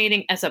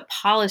fascinating as a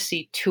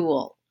policy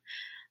tool.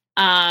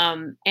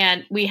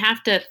 And we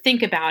have to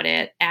think about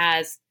it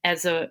as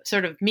a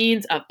sort of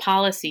means of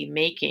policy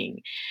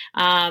making.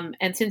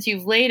 And since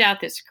you've laid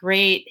out this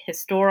great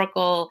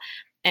historical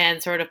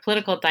and sort of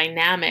political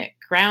dynamic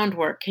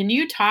groundwork, can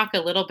you talk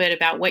a little bit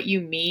about what you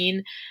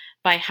mean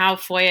by how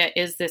FOIA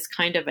is this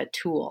kind of a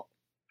tool?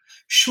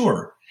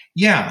 Sure.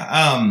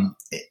 Yeah.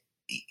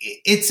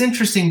 It's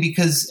interesting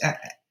because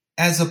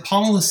as a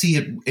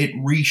policy, it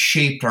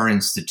reshaped our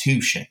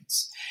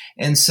institutions.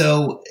 And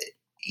so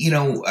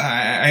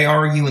I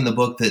argue in the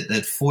book that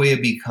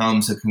FOIA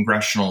becomes a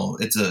congressional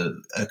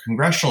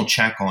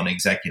check on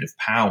executive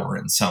power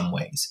in some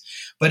ways,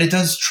 but it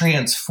does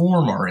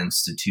transform our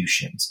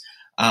institutions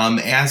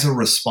as a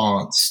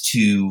response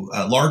to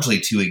largely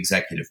to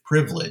executive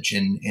privilege.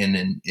 And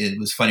it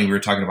was funny, we were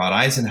talking about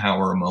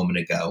Eisenhower a moment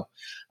ago.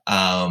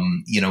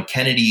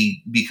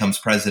 Kennedy becomes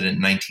president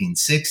in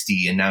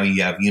 1960, and now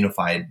you have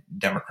unified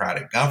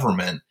democratic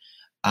government,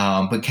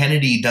 but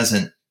Kennedy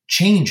doesn't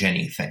change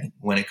anything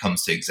when it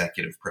comes to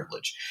executive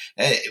privilege.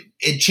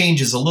 It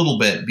changes a little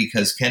bit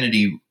because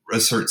Kennedy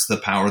asserts the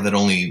power that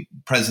only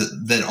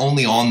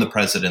on the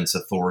president's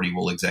authority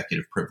will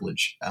executive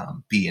privilege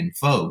be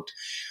invoked.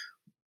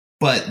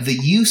 But the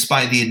use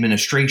by the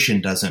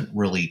administration doesn't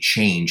really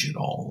change at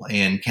all.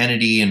 And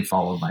Kennedy and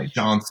followed by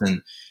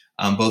Johnson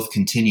both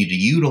continue to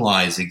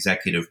utilize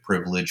executive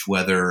privilege,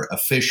 whether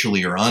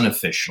officially or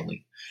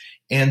unofficially.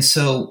 And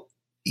so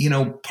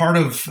part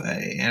of,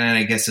 and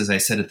I guess as I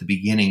said at the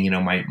beginning,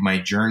 my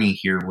journey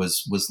here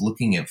was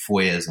looking at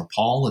FOIA as a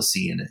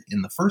policy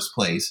in the first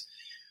place,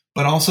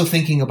 but also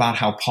thinking about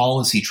how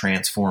policy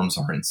transforms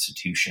our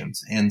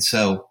institutions. And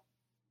so,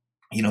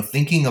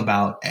 thinking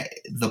about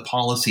the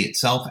policy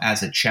itself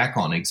as a check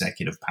on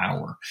executive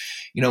power,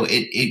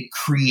 it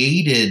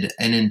created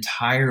an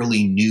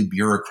entirely new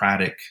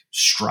bureaucratic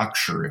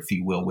structure, if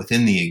you will,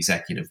 within the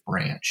executive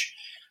branch.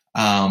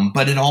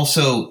 But it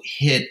also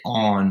hit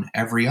on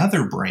every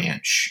other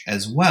branch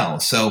as well.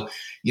 So,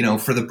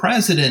 for the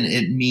president,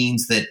 it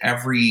means that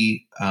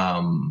every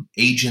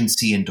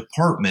agency and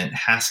department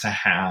has to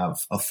have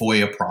a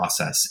FOIA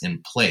process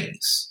in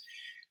place.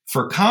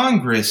 For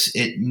Congress,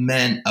 it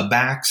meant a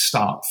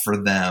backstop for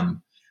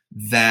them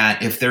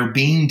that if they're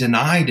being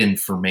denied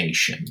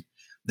information,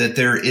 that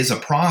there is a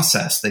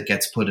process that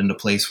gets put into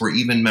place where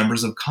even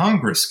members of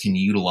Congress can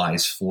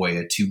utilize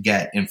FOIA to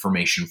get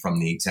information from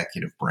the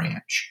executive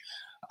branch.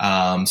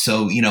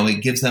 So,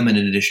 it gives them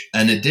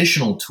an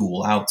additional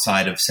tool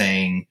outside of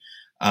saying,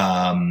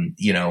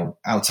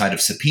 outside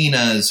of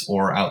subpoenas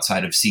or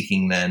outside of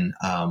seeking then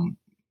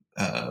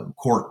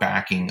court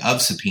backing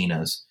of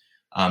subpoenas,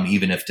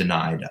 even if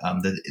denied,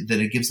 that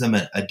it gives them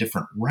a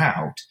different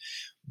route.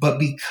 But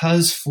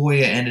because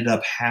FOIA ended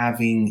up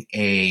having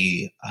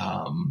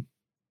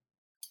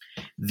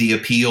the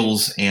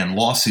appeals and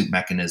lawsuit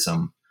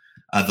mechanism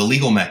the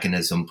legal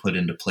mechanism put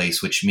into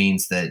place, which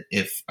means that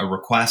if a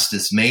request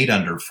is made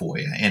under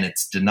FOIA and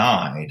it's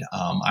denied,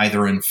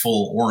 either in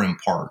full or in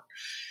part,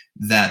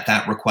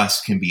 that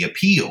request can be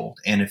appealed.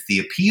 And if the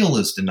appeal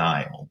is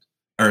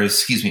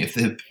if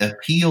the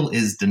appeal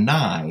is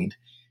denied,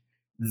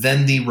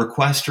 then the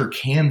requester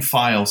can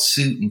file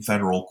suit in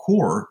federal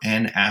court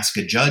and ask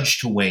a judge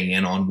to weigh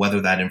in on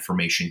whether that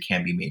information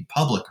can be made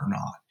public or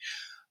not.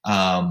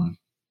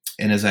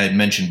 And as I had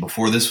mentioned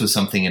before, this was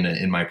something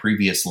in my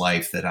previous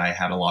life that I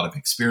had a lot of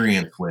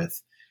experience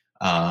with,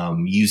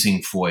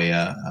 using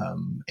FOIA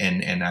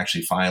and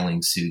actually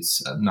filing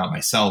suits, not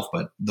myself,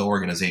 but the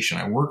organization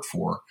I work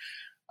for,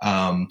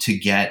 to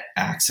get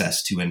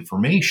access to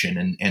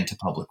information and to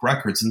public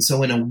records. And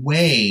so in a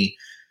way,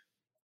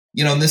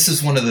 and this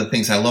is one of the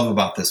things I love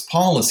about this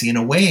policy, in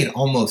a way,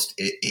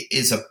 it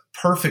is a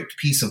perfect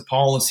piece of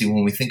policy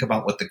when we think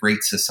about what the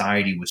Great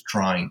Society was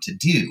trying to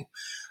do.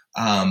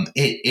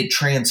 It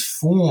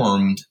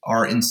transformed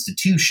our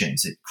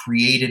institutions. It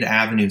created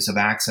avenues of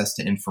access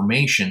to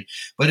information,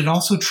 but it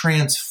also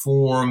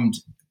transformed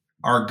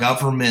our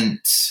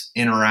government's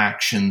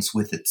interactions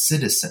with its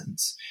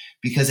citizens,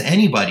 because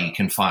anybody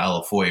can file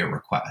a FOIA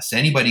request.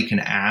 Anybody can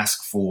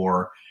ask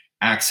for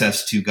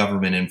access to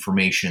government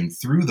information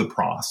through the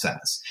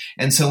process.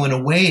 And so in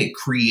a way, it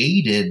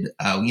created,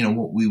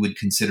 what we would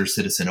consider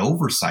citizen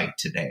oversight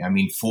today. I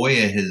mean,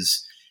 FOIA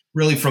has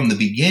really from the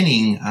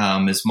beginning,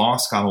 as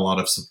Moss got a lot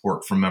of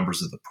support from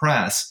members of the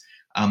press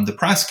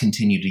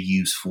continued to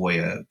use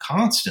FOIA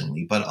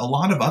constantly, but a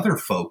lot of other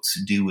folks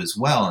do as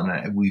well.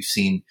 And we've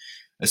seen,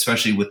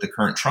 especially with the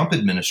current Trump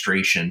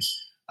administration,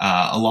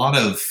 a lot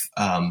of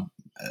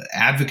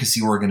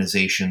advocacy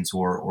organizations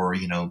or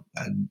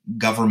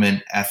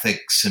government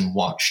ethics and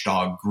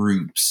watchdog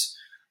groups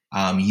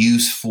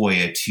use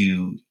FOIA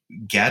to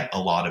get a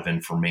lot of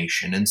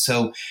information. And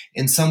so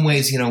in some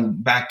ways,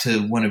 back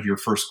to one of your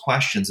first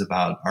questions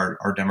about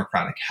our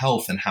democratic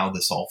health and how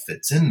this all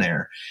fits in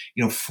there,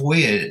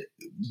 FOIA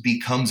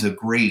becomes a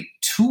great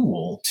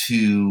tool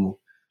to,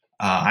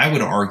 I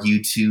would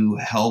argue, to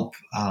help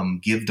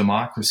give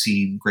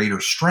democracy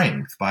greater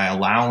strength by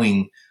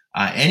allowing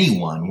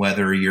anyone,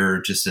 whether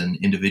you're just an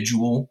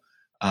individual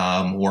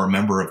or a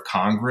member of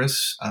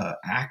Congress,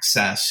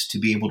 access to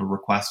be able to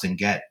request and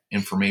get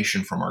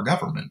information from our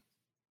government.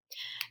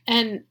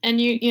 And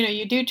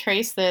you do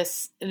trace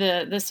this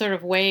sort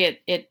of way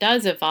it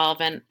does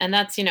evolve, and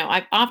that's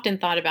I've often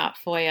thought about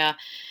FOIA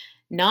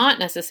not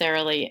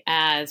necessarily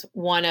as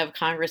one of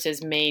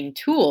Congress's main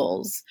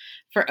tools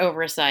for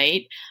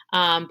oversight,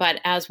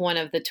 but as one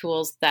of the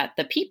tools that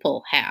the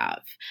people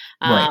have.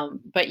 Right.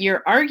 But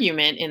your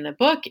argument in the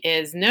book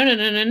is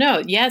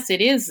no. Yes,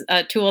 it is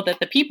a tool that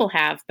the people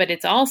have, but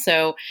it's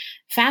also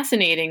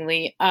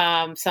fascinatingly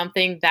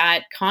something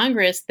that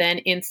Congress then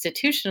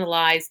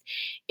institutionalized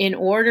in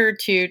order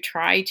to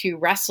try to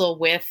wrestle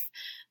with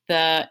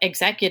the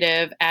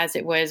executive as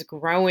it was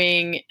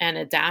growing and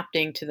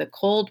adapting to the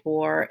Cold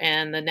War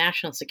and the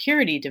national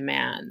security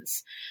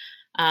demands.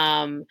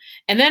 And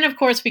then, of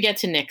course, we get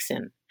to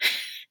Nixon.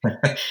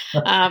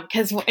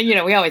 Because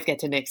we always get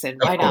to Nixon.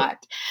 Why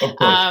not? Of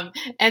course.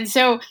 And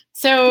so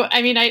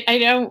I mean,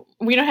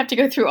 we don't have to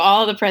go through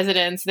all the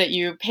presidents that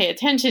you pay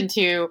attention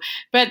to,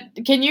 but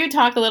can you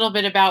talk a little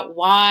bit about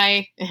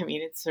why? I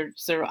mean, it's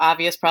sort of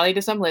obvious, probably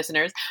to some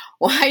listeners,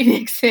 why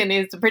Nixon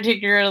is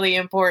particularly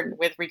important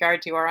with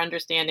regard to our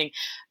understanding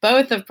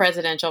both of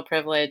presidential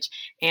privilege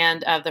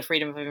and of the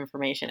Freedom of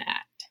Information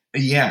Act.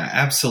 Yeah,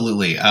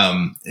 absolutely.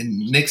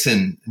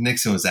 Nixon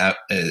was out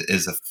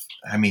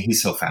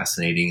he's so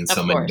fascinating in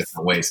so many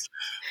different ways.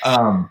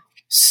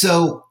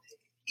 So,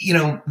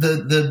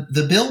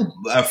 the bill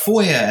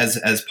FOIA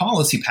as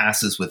policy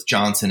passes with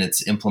Johnson,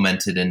 it's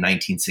implemented in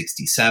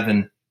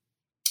 1967.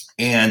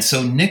 And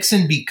so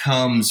Nixon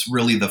becomes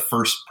really the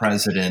first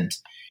president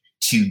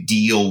to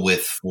deal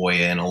with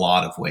FOIA in a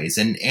lot of ways.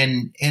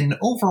 And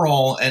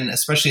overall, and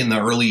especially in the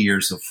early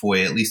years of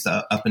FOIA, at least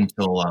up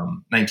until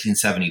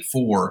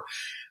 1974,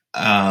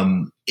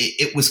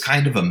 it was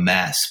kind of a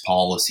mess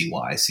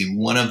policy-wise. See,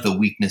 one of the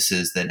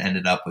weaknesses that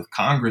ended up with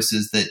Congress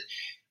is that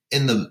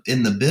in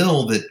the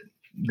bill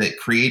that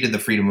created the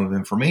Freedom of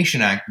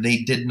Information Act, they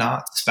did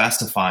not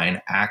specify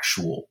an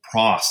actual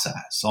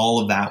process.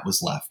 All of that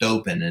was left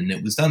open, and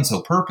it was done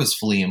so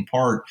purposefully, in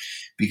part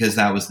because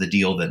that was the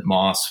deal that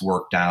Moss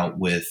worked out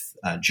with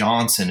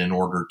Johnson in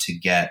order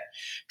to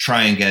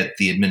try and get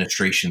the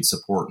administration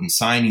support in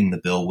signing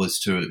the bill, was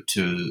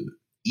to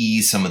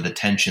ease some of the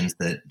tensions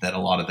that a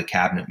lot of the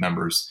cabinet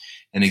members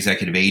and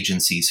executive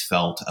agencies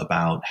felt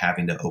about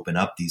having to open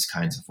up these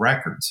kinds of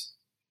records.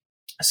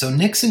 So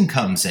Nixon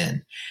comes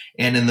in,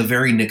 and in the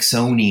very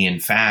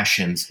Nixonian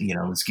fashions,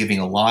 was giving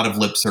a lot of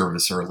lip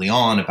service early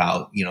on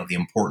about, the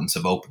importance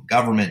of open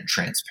government and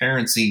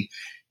transparency.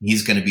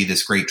 He's going to be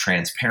this great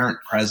transparent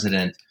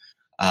president.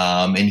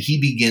 And he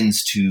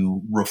begins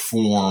to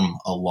reform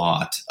a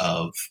lot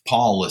of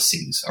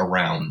policies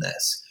around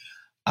this.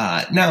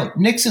 Now,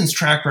 Nixon's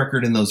track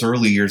record in those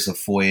early years of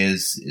FOIA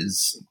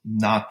is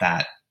not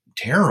that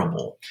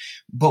terrible.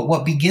 But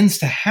what begins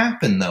to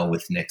happen, though,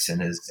 with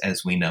Nixon,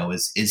 as we know,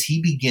 is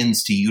he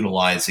begins to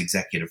utilize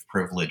executive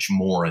privilege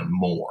more and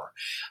more.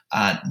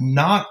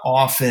 Not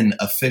often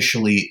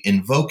officially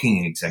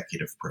invoking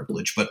executive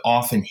privilege, but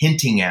often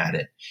hinting at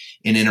it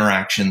in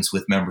interactions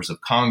with members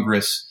of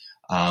Congress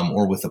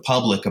or with the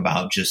public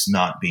about just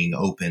not being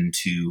open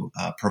to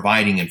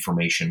providing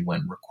information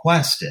when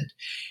requested.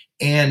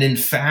 And in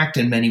fact,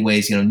 in many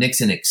ways,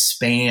 Nixon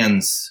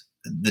expands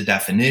the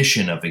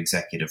definition of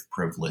executive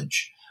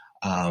privilege.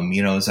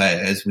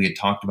 As we had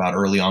talked about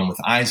early on with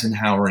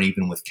Eisenhower and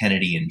even with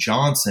Kennedy and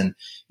Johnson,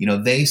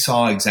 they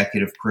saw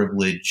executive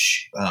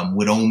privilege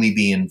would only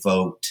be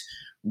invoked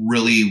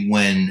really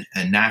when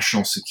a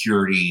national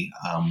security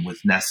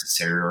was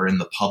necessary or in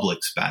the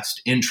public's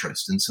best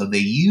interest. And so they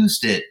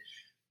used it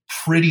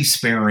pretty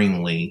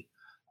sparingly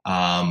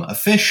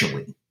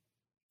officially.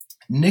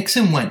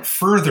 Nixon went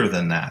further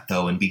than that,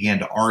 though, and began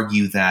to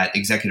argue that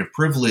executive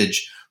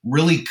privilege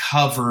really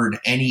covered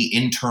any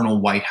internal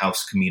White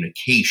House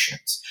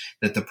communications,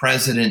 that the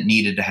president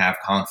needed to have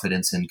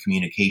confidence in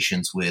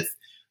communications with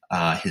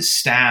his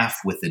staff,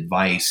 with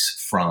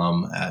advice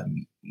from,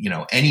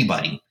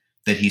 anybody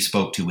that he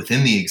spoke to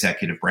within the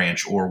executive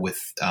branch or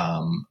with,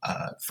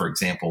 for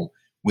example,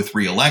 with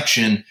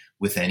reelection,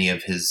 with any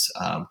of his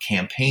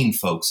campaign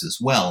folks as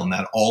well, and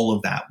that all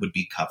of that would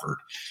be covered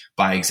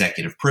by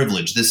executive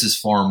privilege. This is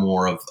far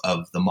more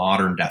of the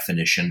modern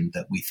definition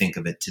that we think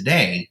of it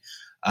today,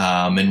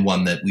 and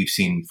one that we've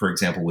seen, for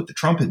example, with the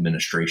Trump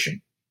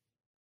administration.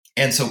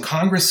 And so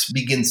Congress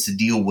begins to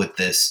deal with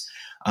this,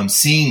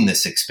 seeing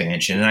this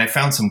expansion. And I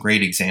found some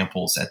great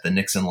examples at the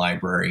Nixon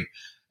Library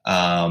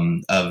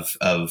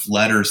of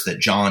letters that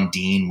John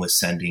Dean was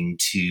sending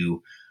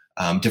to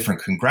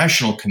different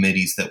congressional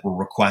committees that were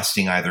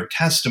requesting either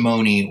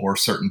testimony or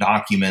certain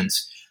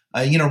documents,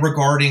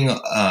 regarding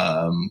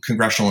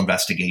congressional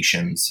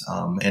investigations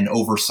and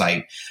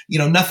oversight.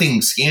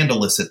 Nothing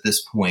scandalous at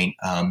this point,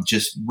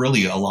 just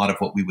really a lot of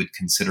what we would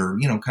consider,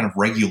 kind of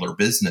regular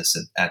business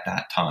at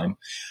that time.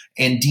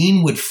 And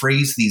Dean would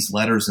phrase these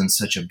letters in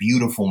such a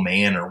beautiful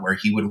manner where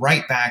he would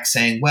write back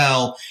saying,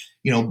 well,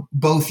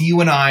 both you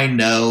and I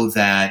know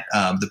that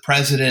the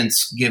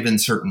president's given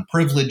certain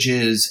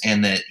privileges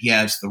and that he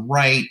has the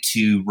right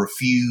to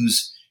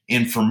refuse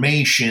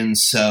information.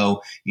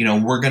 So,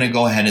 we're going to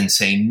go ahead and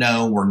say,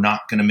 no, we're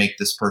not going to make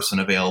this person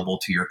available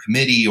to your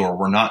committee, or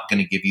we're not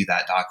going to give you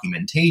that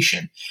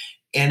documentation.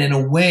 And in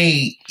a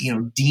way,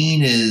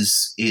 Dean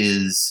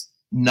is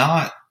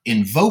not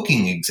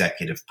invoking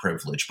executive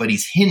privilege, but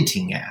he's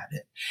hinting at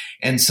it.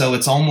 And so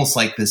it's almost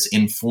like this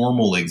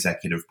informal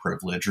executive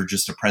privilege or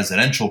just a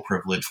presidential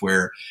privilege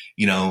where,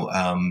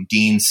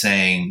 Dean's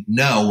saying,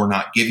 no, we're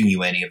not giving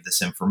you any of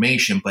this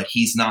information, but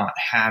he's not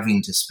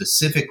having to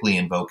specifically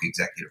invoke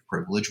executive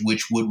privilege,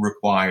 which would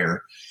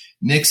require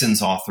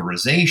Nixon's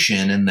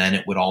authorization. And then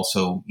it would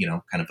also,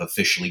 kind of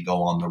officially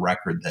go on the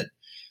record that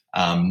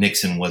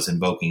Nixon was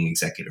invoking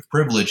executive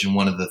privilege. And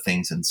one of the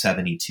things in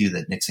 72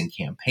 that Nixon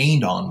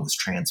campaigned on was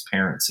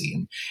transparency.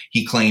 And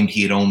he claimed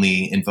he had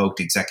only invoked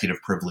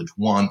executive privilege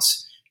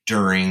once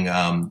during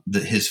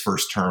his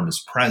first term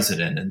as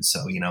president. And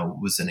so, it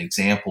was an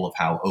example of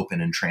how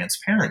open and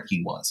transparent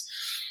he was.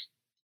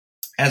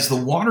 As the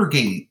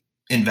Watergate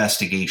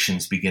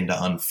investigations begin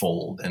to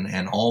unfold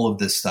and all of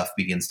this stuff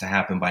begins to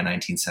happen by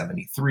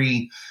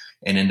 1973,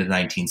 and into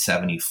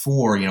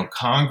 1974,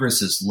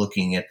 Congress is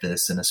looking at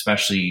this, and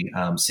especially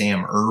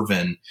Sam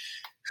Ervin,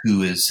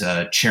 who is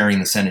chairing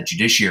the Senate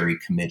Judiciary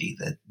Committee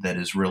that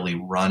is really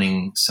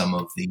running some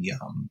of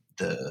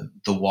the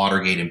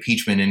Watergate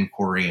impeachment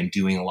inquiry and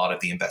doing a lot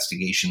of the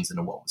investigations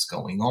into what was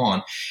going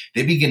on.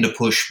 They begin to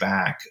push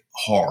back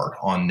hard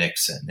on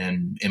Nixon,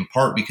 and in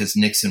part because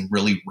Nixon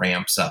really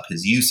ramps up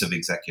his use of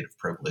executive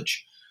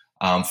privilege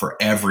for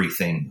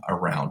everything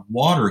around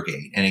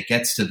Watergate. And it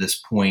gets to this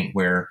point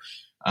where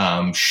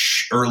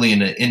early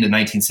into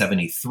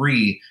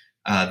 1973,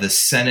 the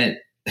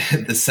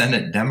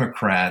Senate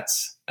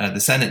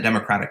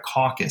Democratic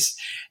Caucus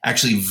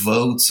actually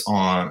votes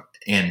on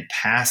and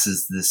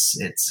passes this.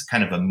 It's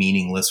kind of a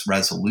meaningless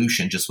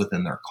resolution just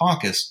within their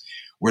caucus,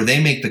 where they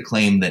make the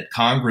claim that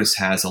Congress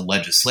has a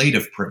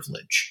legislative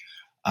privilege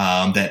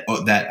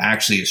that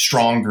actually is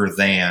stronger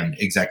than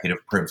executive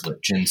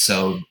privilege. And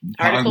so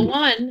Article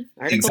 1.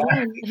 So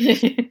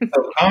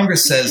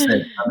Congress says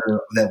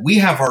that we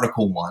have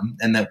Article 1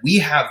 and that we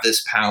have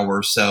this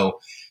power. So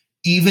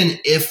even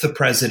if the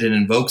president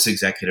invokes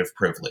executive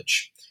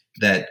privilege,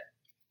 that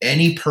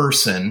any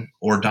person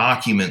or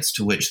documents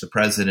to which the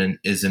president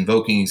is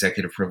invoking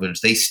executive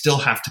privilege, they still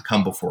have to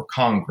come before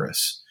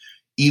Congress,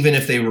 even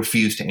if they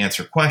refuse to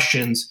answer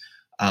questions,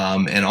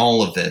 and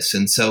all of this.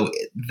 And so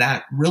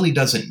that really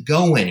doesn't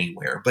go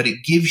anywhere, but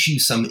it gives you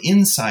some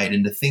insight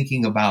into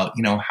thinking about,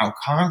 how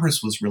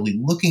Congress was really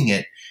looking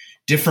at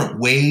different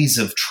ways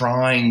of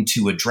trying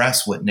to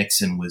address what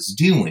Nixon was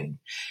doing.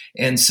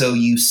 And so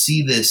you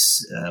see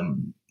this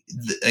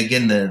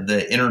again,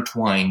 the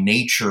intertwined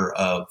nature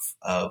of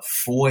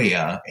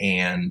FOIA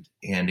and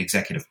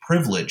executive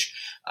privilege,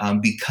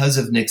 because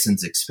of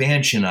Nixon's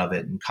expansion of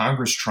it and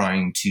Congress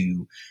trying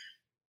to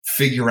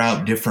figure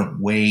out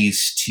different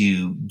ways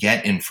to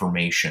get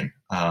information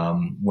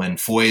when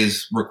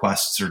FOIA's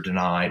requests are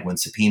denied, when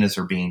subpoenas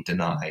are being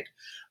denied.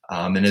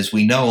 And as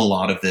we know, a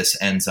lot of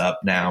this ends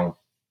up now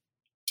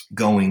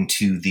going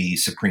to the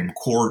Supreme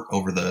Court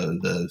over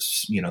the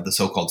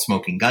so-called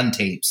smoking gun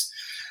tapes.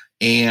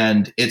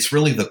 And it's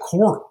really the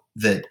court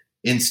that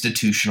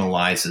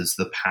institutionalizes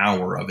the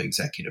power of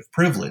executive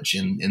privilege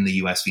in the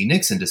U.S. v.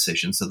 Nixon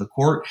decision. So the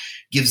court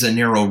gives a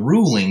narrow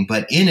ruling,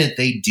 but in it,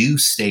 they do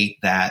state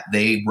that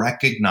they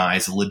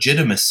recognize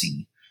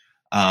legitimacy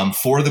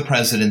for the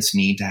president's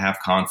need to have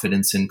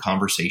confidence in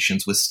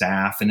conversations with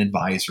staff and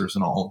advisors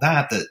and all of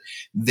that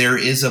there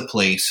is a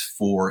place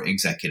for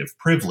executive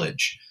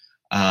privilege.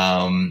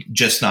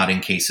 Just not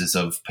in cases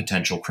of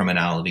potential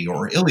criminality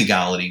or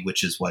illegality,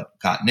 which is what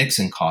got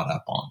Nixon caught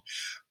up on.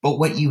 But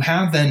what you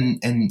have then,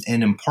 and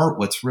in part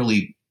what's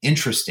really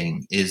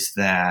interesting, is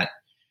that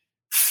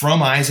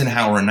from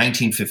Eisenhower in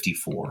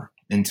 1954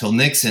 until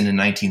Nixon in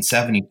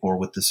 1974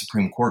 with the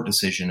Supreme Court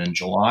decision in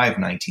July of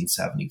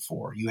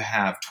 1974, you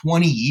have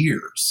 20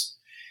 years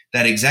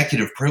that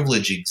executive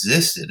privilege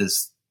existed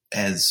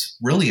as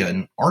really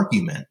an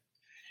argument.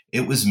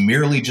 It was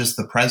merely just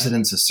the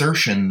president's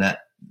assertion that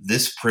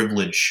this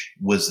privilege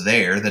was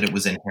there, that it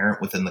was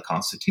inherent within the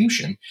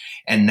Constitution.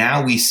 And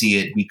now we see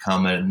it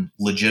become a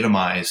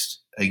legitimized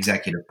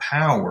executive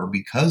power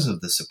because of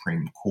the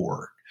Supreme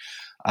Court.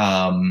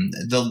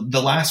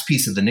 The last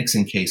piece of the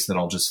Nixon case that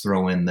I'll just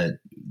throw in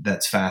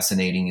that's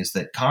fascinating is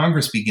that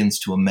Congress begins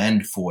to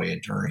amend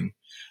FOIA during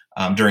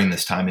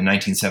this time in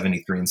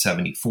 1973 and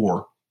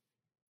 74.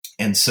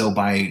 And so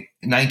by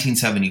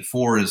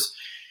 1974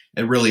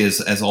 it really is,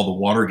 as all the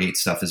Watergate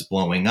stuff is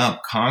blowing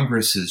up,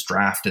 Congress has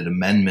drafted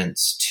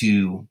amendments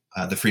to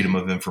the Freedom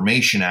of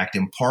Information Act,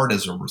 in part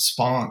as a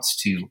response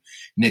to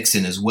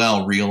Nixon as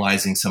well,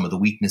 realizing some of the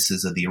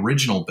weaknesses of the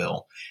original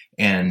bill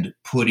and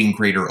putting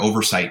greater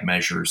oversight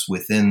measures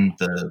within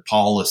the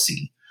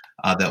policy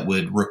that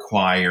would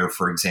require,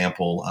 for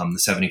example, the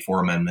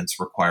 74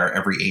 amendments require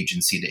every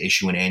agency to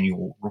issue an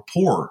annual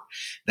report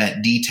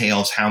that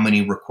details how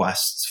many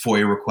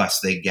FOIA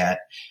requests they get,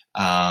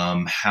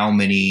 how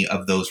many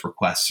of those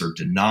requests are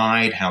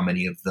denied, how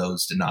many of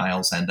those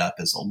denials end up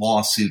as a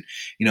lawsuit,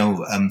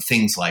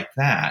 things like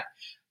that.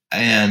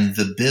 And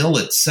the bill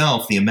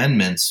itself, the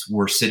amendments,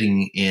 were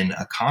sitting in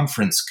a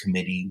conference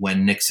committee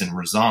when Nixon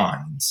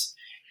resigns.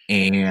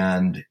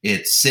 And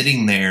it's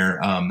sitting there,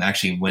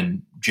 actually,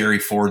 when Jerry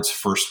Ford's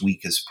first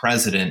week as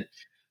president,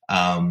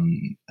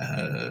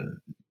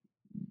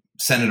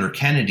 Senator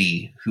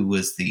Kennedy, who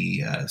was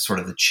the sort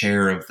of the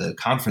chair of the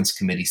conference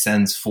committee,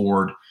 sends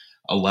Ford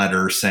a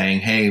letter saying,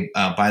 hey,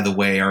 by the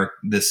way,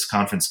 this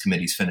conference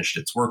committee's finished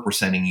its work. We're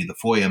sending you the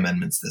FOIA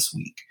amendments this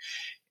week.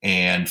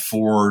 And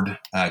Ford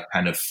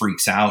kind of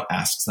freaks out,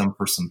 asks them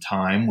for some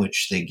time,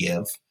 which they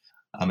give.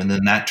 And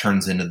then that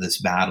turns into this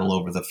battle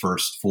over the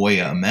first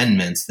FOIA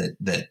amendments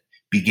that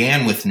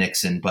began with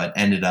Nixon, but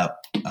ended up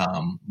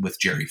with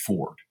Jerry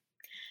Ford.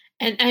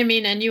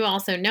 And you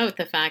also note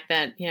the fact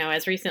that,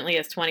 as recently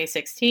as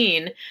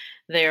 2016,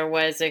 there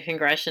was a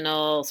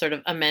congressional sort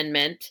of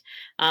amendment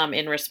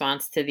in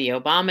response to the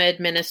Obama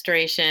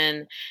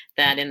administration,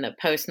 that in the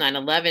post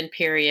 9/11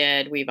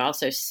 period, we've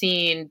also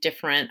seen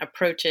different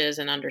approaches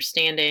and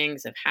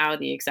understandings of how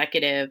the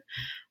executive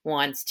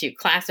wants to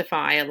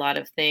classify a lot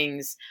of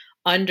things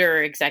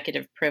under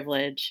executive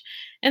privilege.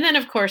 And then,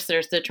 of course,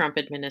 there's the Trump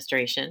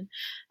administration,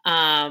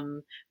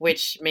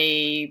 which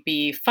may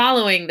be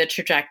following the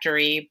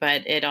trajectory,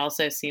 but it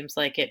also seems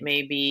like it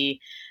may be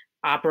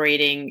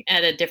operating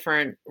at a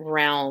different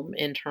realm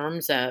in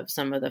terms of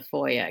some of the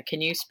FOIA.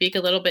 Can you speak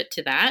a little bit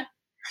to that?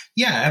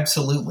 Yeah,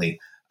 absolutely.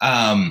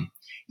 FOIA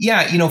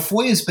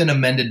has been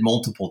amended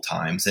multiple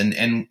times,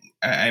 and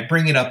I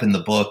bring it up in the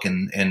book,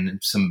 and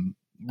some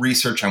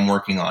research I'm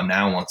working on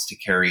now wants to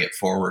carry it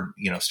forward,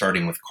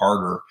 starting with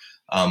Carter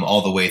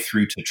all the way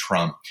through to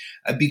Trump.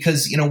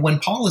 Because, when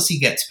policy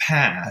gets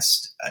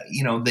passed,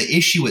 the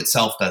issue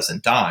itself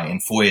doesn't die.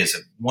 And FOIA is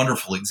a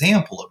wonderful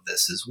example of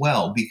this as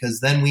well,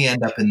 because then we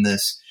end up in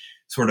this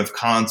sort of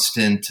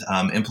constant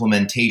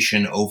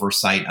implementation,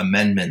 oversight,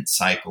 amendment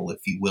cycle,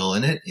 if you will.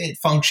 And it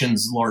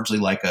functions largely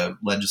like a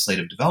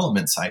legislative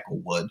development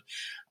cycle would,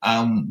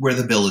 where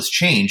the bill is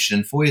changed.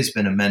 And FOIA has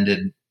been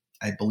amended,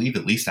 I believe,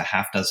 at least a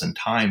half dozen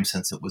times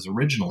since it was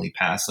originally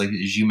passed. Like,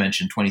 as you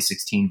mentioned,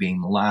 2016 being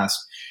the last,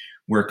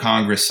 where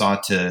Congress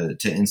sought to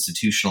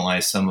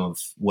institutionalize some of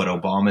what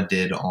Obama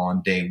did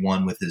on day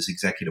one with his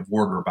executive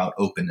order about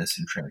openness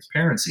and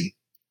transparency.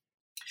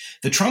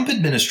 The Trump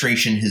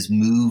administration has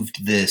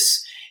moved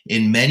this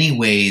in many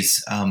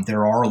ways.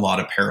 There are a lot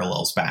of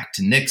parallels back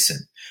to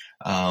Nixon.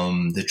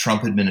 The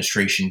Trump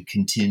administration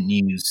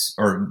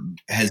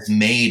has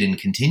made and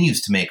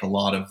continues to make a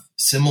lot of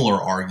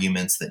similar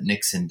arguments that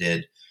Nixon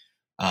did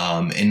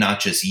and not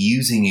just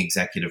using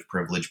executive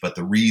privilege, but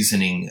the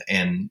reasoning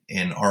and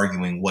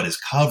arguing what is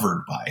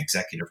covered by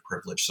executive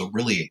privilege. So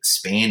really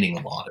expanding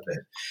a lot of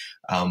it.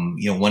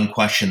 One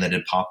question that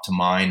had popped to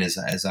mind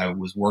as I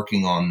was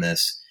working on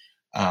this,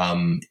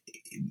 I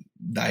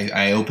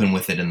opened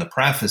with it in the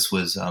preface,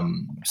 was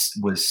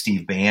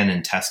Steve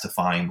Bannon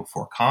testifying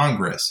before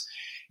Congress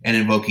and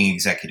invoking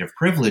executive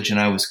privilege. And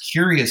I was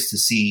curious to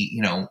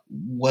see,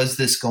 was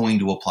this going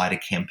to apply to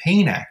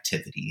campaign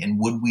activity? And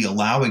would we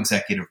allow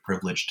executive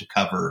privilege to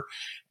cover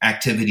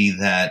activity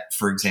that,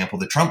 for example,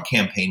 the Trump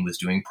campaign was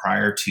doing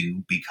prior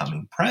to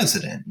becoming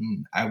president?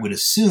 And I would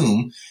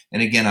assume,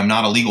 and again, I'm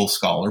not a legal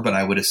scholar, but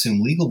I would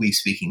assume legally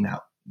speaking, that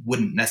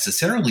wouldn't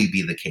necessarily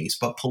be the case,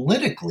 but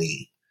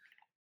politically,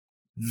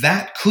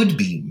 that could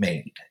be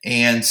made.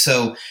 And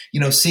so,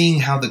 seeing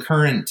how the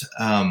current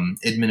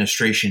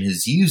administration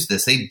has used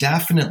this, they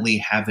definitely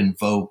have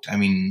invoked,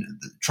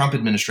 the Trump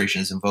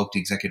administration has invoked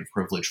executive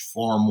privilege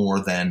far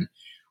more than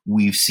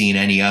we've seen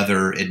any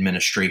other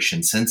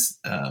administration since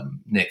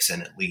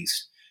Nixon, at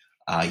least,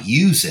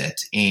 use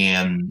it.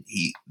 And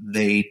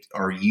they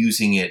are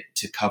using it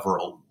to cover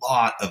a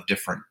lot of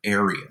different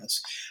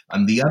areas.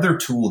 The other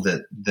tool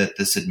that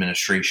this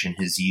administration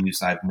has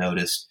used, I've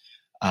noticed,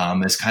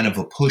 as kind of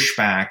a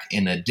pushback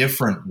in a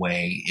different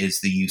way, is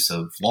the use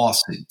of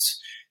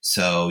lawsuits.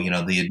 So,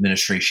 the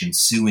administration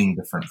suing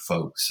different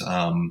folks.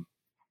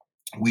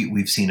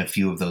 We've seen a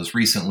few of those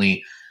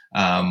recently.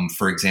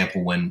 For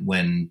example,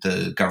 when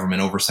the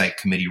Government Oversight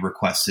Committee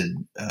requested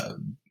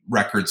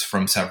records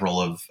from several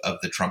of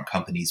the Trump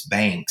company's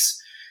banks,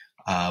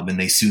 and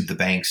they sued the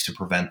banks to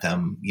prevent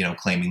them,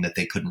 claiming that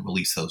they couldn't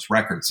release those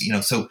records.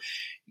 So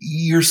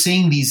you're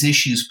seeing these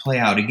issues play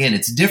out. Again,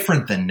 it's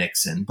different than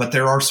Nixon, but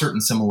there are certain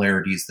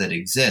similarities that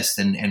exist.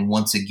 And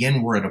once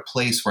again, we're at a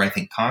place where I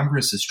think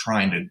Congress is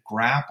trying to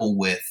grapple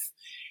with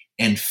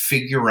and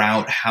figure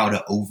out how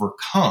to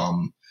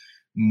overcome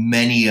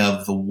many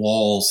of the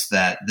walls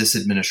that this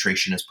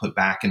administration has put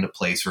back into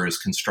place or has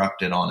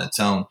constructed on its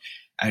own.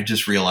 I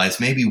just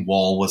realized maybe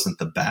wall wasn't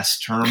the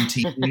best term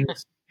to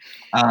use.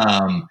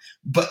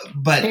 But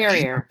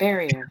barrier.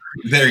 There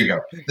you go.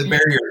 The barrier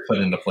is put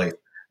into place.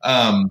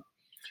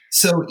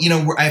 So,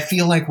 I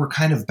feel like we're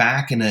kind of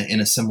back in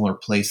a similar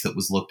place that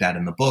was looked at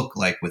in the book,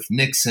 like with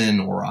Nixon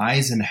or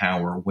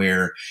Eisenhower,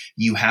 where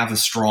you have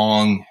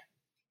an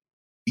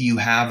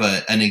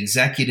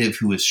executive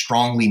who is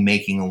strongly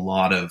making a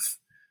lot of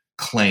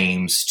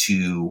claims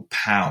to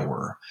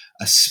power,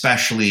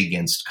 especially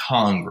against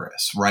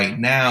Congress. Right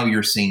now,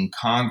 you're seeing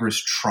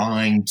Congress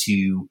trying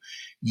to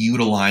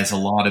utilize a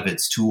lot of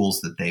its tools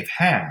that they've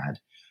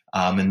had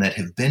and that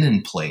have been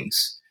in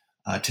place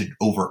to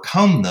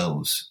overcome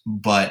those,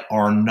 but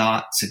are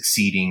not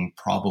succeeding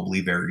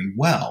probably very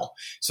well.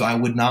 So I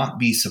would not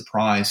be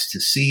surprised to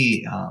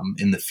see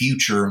in the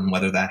future, and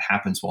whether that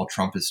happens while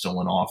Trump is still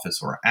in office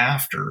or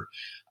after,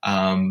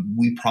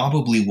 we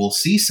probably will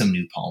see some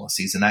new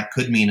policies. And that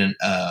could mean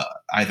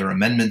either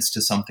amendments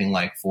to something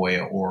like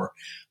FOIA or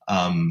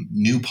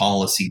new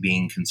policy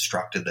being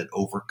constructed that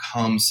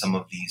overcomes some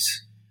of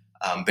these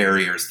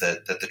barriers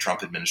that the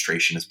Trump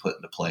administration has put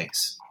into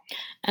place.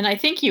 And I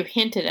think you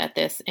hinted at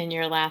this in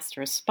your last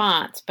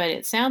response, but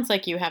it sounds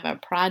like you have a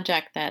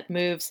project that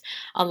moves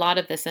a lot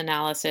of this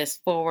analysis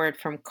forward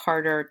from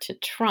Carter to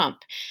Trump.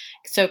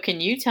 So can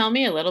you tell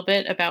me a little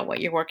bit about what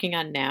you're working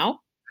on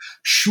now?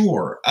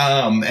 Sure.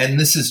 And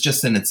this is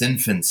just in its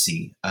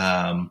infancy.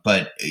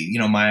 But,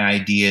 my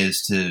idea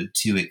is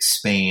to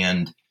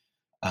expand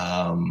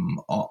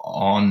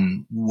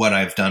on what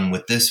I've done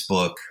with this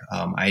book,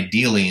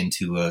 ideally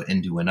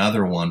into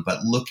another one,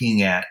 but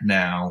looking at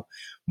now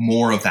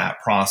more of that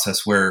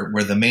process where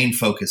the main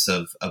focus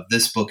of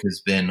this book has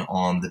been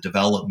on the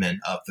development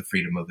of the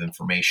Freedom of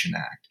Information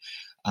Act.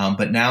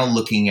 But now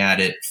looking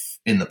at it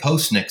in the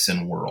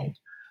post-Nixon world,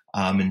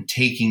 and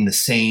taking the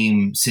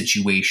same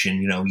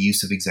situation,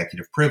 use of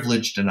executive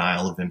privilege,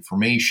 denial of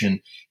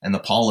information, and the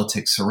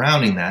politics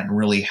surrounding that, and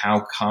really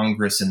how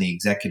Congress and the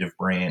executive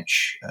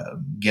branch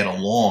get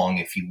along,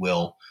 if you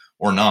will,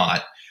 or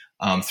not,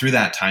 through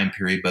that time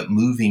period, but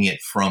moving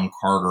it from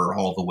Carter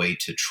all the way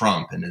to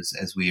Trump. And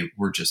as we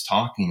were just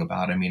talking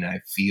about, I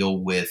feel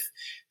with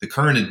the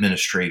current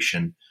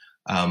administration,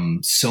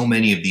 so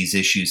many of these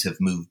issues have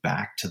moved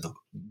back to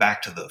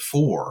the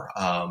fore.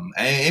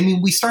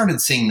 We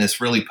started seeing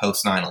this really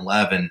post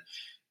 9/11,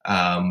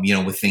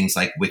 with things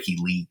like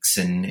WikiLeaks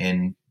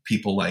and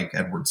people like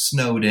Edward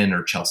Snowden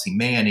or Chelsea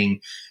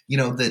Manning,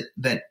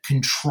 that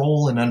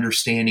control and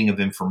understanding of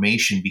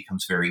information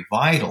becomes very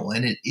vital,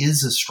 and it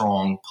is a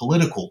strong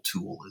political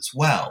tool as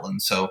well.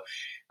 And so,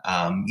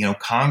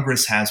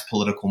 Congress has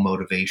political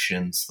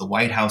motivations, the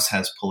White House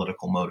has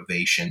political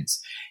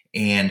motivations,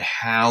 and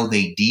how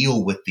they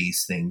deal with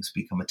these things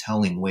become a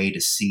telling way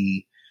to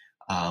see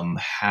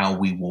how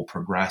we will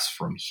progress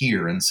from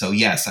here. And so,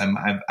 yes,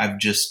 I've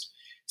just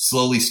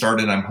slowly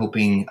started. I'm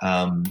hoping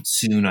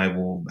soon I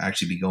will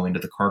actually be going to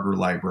the Carter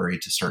Library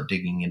to start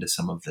digging into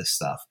some of this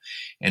stuff,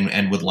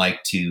 and would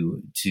like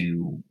to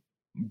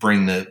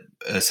bring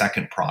a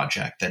second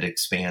project that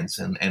expands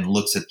and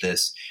looks at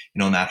this,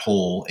 and that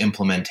whole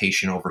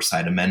implementation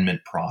oversight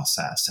amendment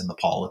process and the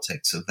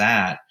politics of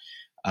that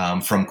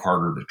from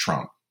Carter to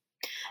Trump.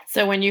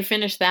 So when you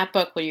finish that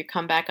book, will you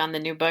come back on the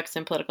New Books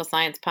in Political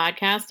Science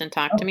podcast and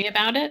talk to me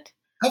about it?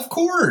 Of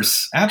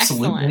course.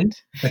 Absolutely.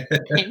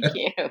 Excellent. Thank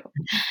you.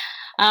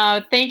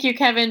 Thank you,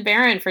 Kevin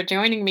Barron, for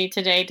joining me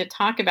today to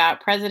talk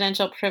about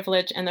Presidential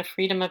Privilege and the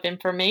Freedom of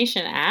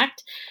Information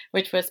Act,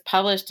 which was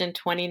published in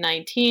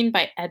 2019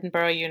 by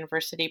Edinburgh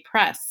University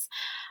Press.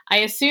 I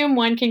assume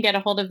one can get a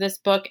hold of this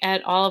book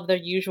at all of the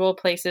usual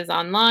places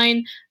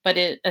online, but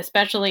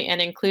especially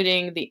and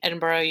including the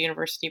Edinburgh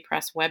University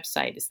Press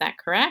website. Is that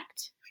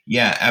correct?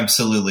 Yeah,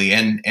 absolutely.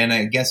 And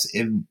I guess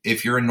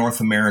if you're in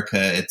North America,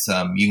 it's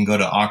you can go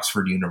to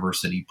Oxford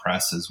University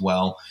Press as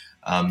well,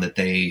 that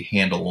they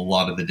handle a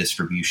lot of the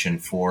distribution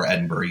for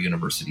Edinburgh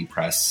University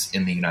Press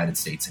in the United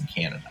States and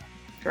Canada.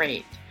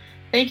 Great.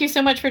 Thank you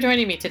so much for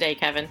joining me today,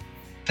 Kevin.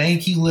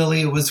 Thank you,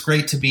 Lily. It was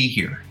great to be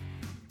here.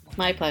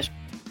 My pleasure.